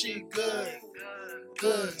good, she good.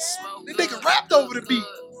 Good. This nigga rapped over the beat.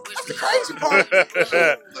 That's the crazy part.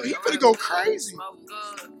 Look, he finna go crazy.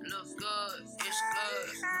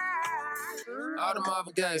 All the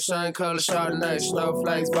Marvin Gaye, shine color, Chardonnay,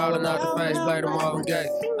 snowflakes falling out the face, play the Marvin Gaye.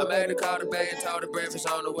 I made the call to bed and told the breakfast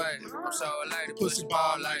on the way. I'm so elated, pussy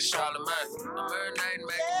ball like Charlamagne. I'm marinating,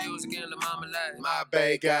 making music in the marmalade. My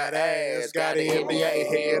bae got ass, got an NBA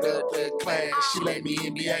head of the class. She let me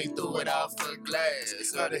NBA through it off for glass.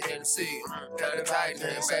 Got a Hennessy, got a Titan,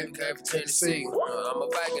 baby came from Tennessee. I'm a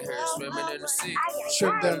Viking here, swimming in the sea.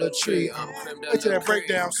 Shrimp down the tree. Wait till that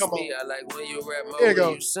breakdown come on. I like when you rap more Here you than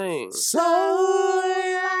go. you sing.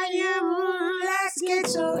 Let's get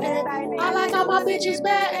to it. I like all my bitches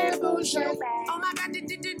bad and bullshit. Oh my God, damn,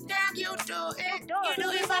 you do it. You do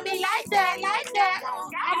it for me like that. I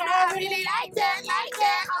know I really like that.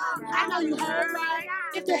 I know you heard right.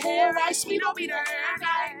 If the hair right, sweet, don't be the hair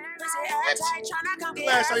right.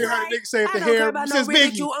 Last time you heard a nigga say if the hair, since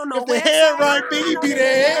Biggie, if the hair right, Biggie be the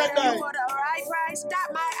hair night. This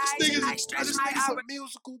nigga's a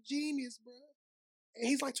musical genius, bro. And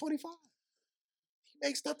he's like 25. He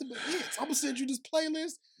makes nothing but hits. I'm gonna send you this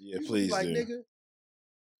playlist. Yeah, please like, do. Nigga,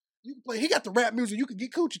 you can play. He got the rap music you can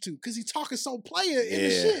get coochie to because he's talking so player in the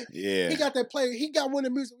shit. Yeah. He got that player. He got one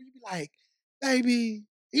of the music where you be like, baby.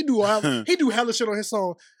 He do hella shit on his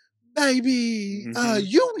song. Baby,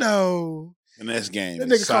 you know. And that's game. That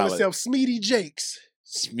nigga call himself Smeedy Jakes.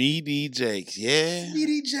 Smeedy Jakes, yeah.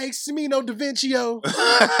 Smeedy Jakes, Smino Da Vincio.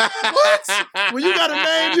 What? When you got a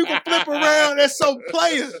name you can flip around, that's so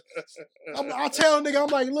player. I'll tell a nigga, I'm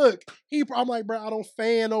like, look, I'm like, bro, I don't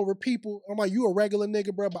fan over people. I'm like, you a regular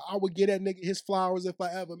nigga, bro, but I would get that nigga his flowers if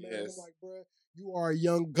I ever, man. Yes. I'm like, bro, you are a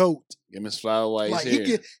young goat. Give him his flower while he's like,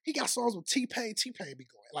 here. He got songs with T-Pain. T-Pain be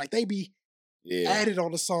going. Like, they be added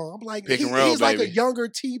on the song. I'm like, Pick and roll, he's like a younger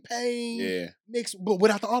T-Pain mix, but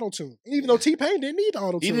without the auto-tune. And even though T-Pain didn't need the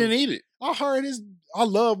auto-tune. He didn't need it. I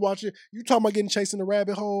love watching, you talking about getting chasing the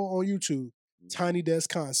rabbit hole on YouTube. Tiny Desk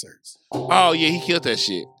concerts. Oh, yeah, he killed that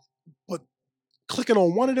shit. But clicking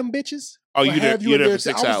on one of them bitches. Oh, you're there for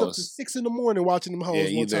 6 hours. I was up to 6 in the morning watching them hoes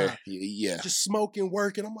one time. Yeah. Just smoking,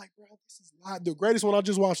 working. I'm like, bro, this is not the greatest one I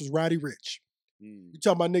just watched was Roddy Ricch. You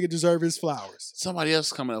talking about nigga deserve his flowers. Somebody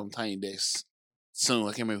else coming up on Tiny Desk soon. I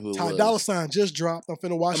can't remember who it was. Ty Dolla $ign just dropped. I'm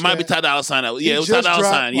finna watch it. Might be Ty Dolla $ign. Yeah, it was Ty Dolla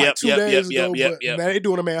 $ign. Yep. Man, they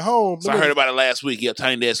doing them at home. So I heard about it last week. Yep,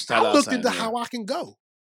 Tiny Desk. Ty Dolla $ign. I looked into how I can go.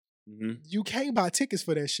 You can't buy tickets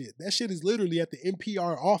for that shit. That shit is literally at the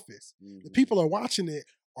NPR office. The people are watching it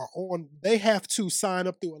they have to sign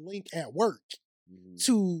up through a link at work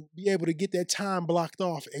to be able to get that time blocked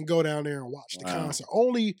off and go down there and watch the concert.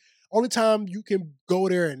 Only time you can go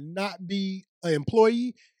there and not be an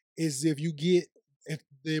employee is if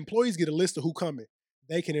the employees get a list of who coming.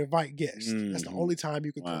 They can invite guests. That's the only time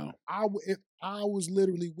you can come. If I was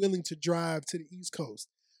literally willing to drive to the East Coast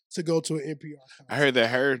to go to an NPR concert. I heard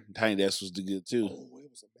that Tiny Desk was good too. Oh,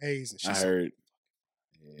 it was amazing. I heard.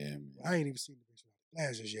 Yeah, man. I ain't even seen the bitch with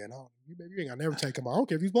glasses yet. You ain't gonna never take him out. I don't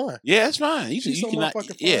care if he's blind. Yeah, that's fine. You cannot.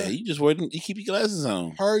 Yeah, you just wear them. You keep your glasses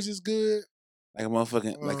on. Hers is good. Like a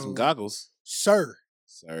motherfucking like some goggles. Sir.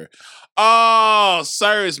 Oh,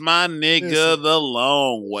 Sir is my nigga the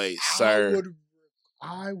long way, Sir.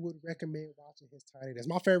 I would recommend watching his Tiny Desk.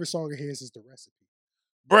 My favorite song of his is The Recipe.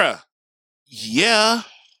 Bruh. Yeah.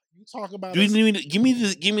 You talk about give me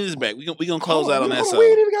this back. We gonna close out on that song. We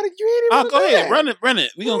ain't even gotta go ahead, run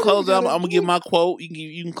it. We gonna close out. I'm gonna give my quote. You can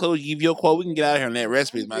give your quote. We can get out of here on that.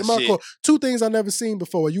 Recipe is my shit. Quote. 2 things I never seen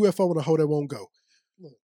before: a UFO and a hoe that won't go.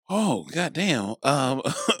 Look. Oh, goddamn.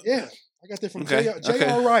 Yeah, I got that from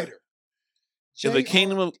J.R. Ryder. If the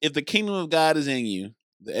kingdom of God is in you,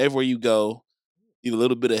 everywhere you go, leave a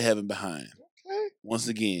little bit of heaven behind. Okay. Once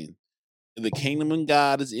again, if the kingdom of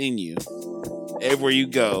God is in you, everywhere you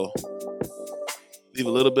go, leave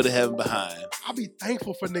a little bit of heaven behind. I'll be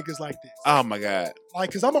thankful for niggas like this. Oh my God.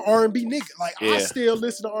 Like, cause I'm an R&B nigga. Like, I still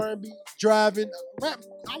listen to R&B, driving, rap.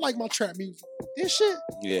 I like my trap music. This shit.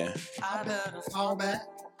 Yeah. I better fall back.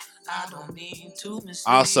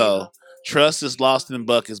 Also, trust is lost in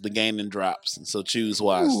buckets but gained in drops, so choose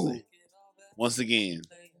wisely. Ooh. Once again,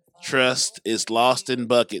 trust is lost in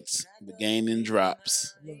buckets but gained in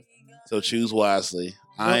drops, so choose wisely.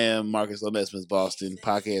 I am Marcus Onesimus Boston,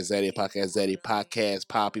 Podcast Zaddy, Podcast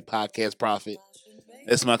Poppy, Podcast Prophet.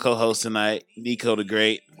 That's my co-host tonight, Nico the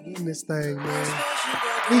Great. In this thing, man.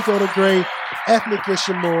 Nico the Great, Ethnicish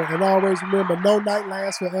and more. And always remember, no night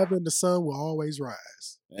lasts forever and the sun will always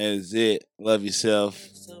rise. That is it. Love yourself.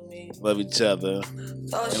 Love each other. And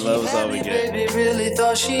love us all again. Baby really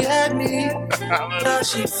thought she had me. Now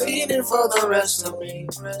she feeding for the rest of me.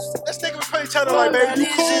 Let's think of each other like, baby, you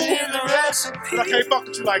cool? But I can't fuck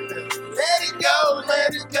with you like that.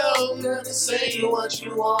 Let it go. Gonna say what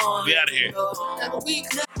you want. Be out of here.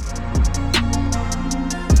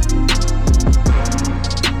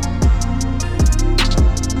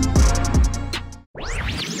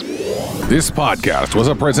 This podcast was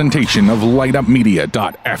a presentation of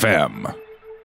lightupmedia.fm.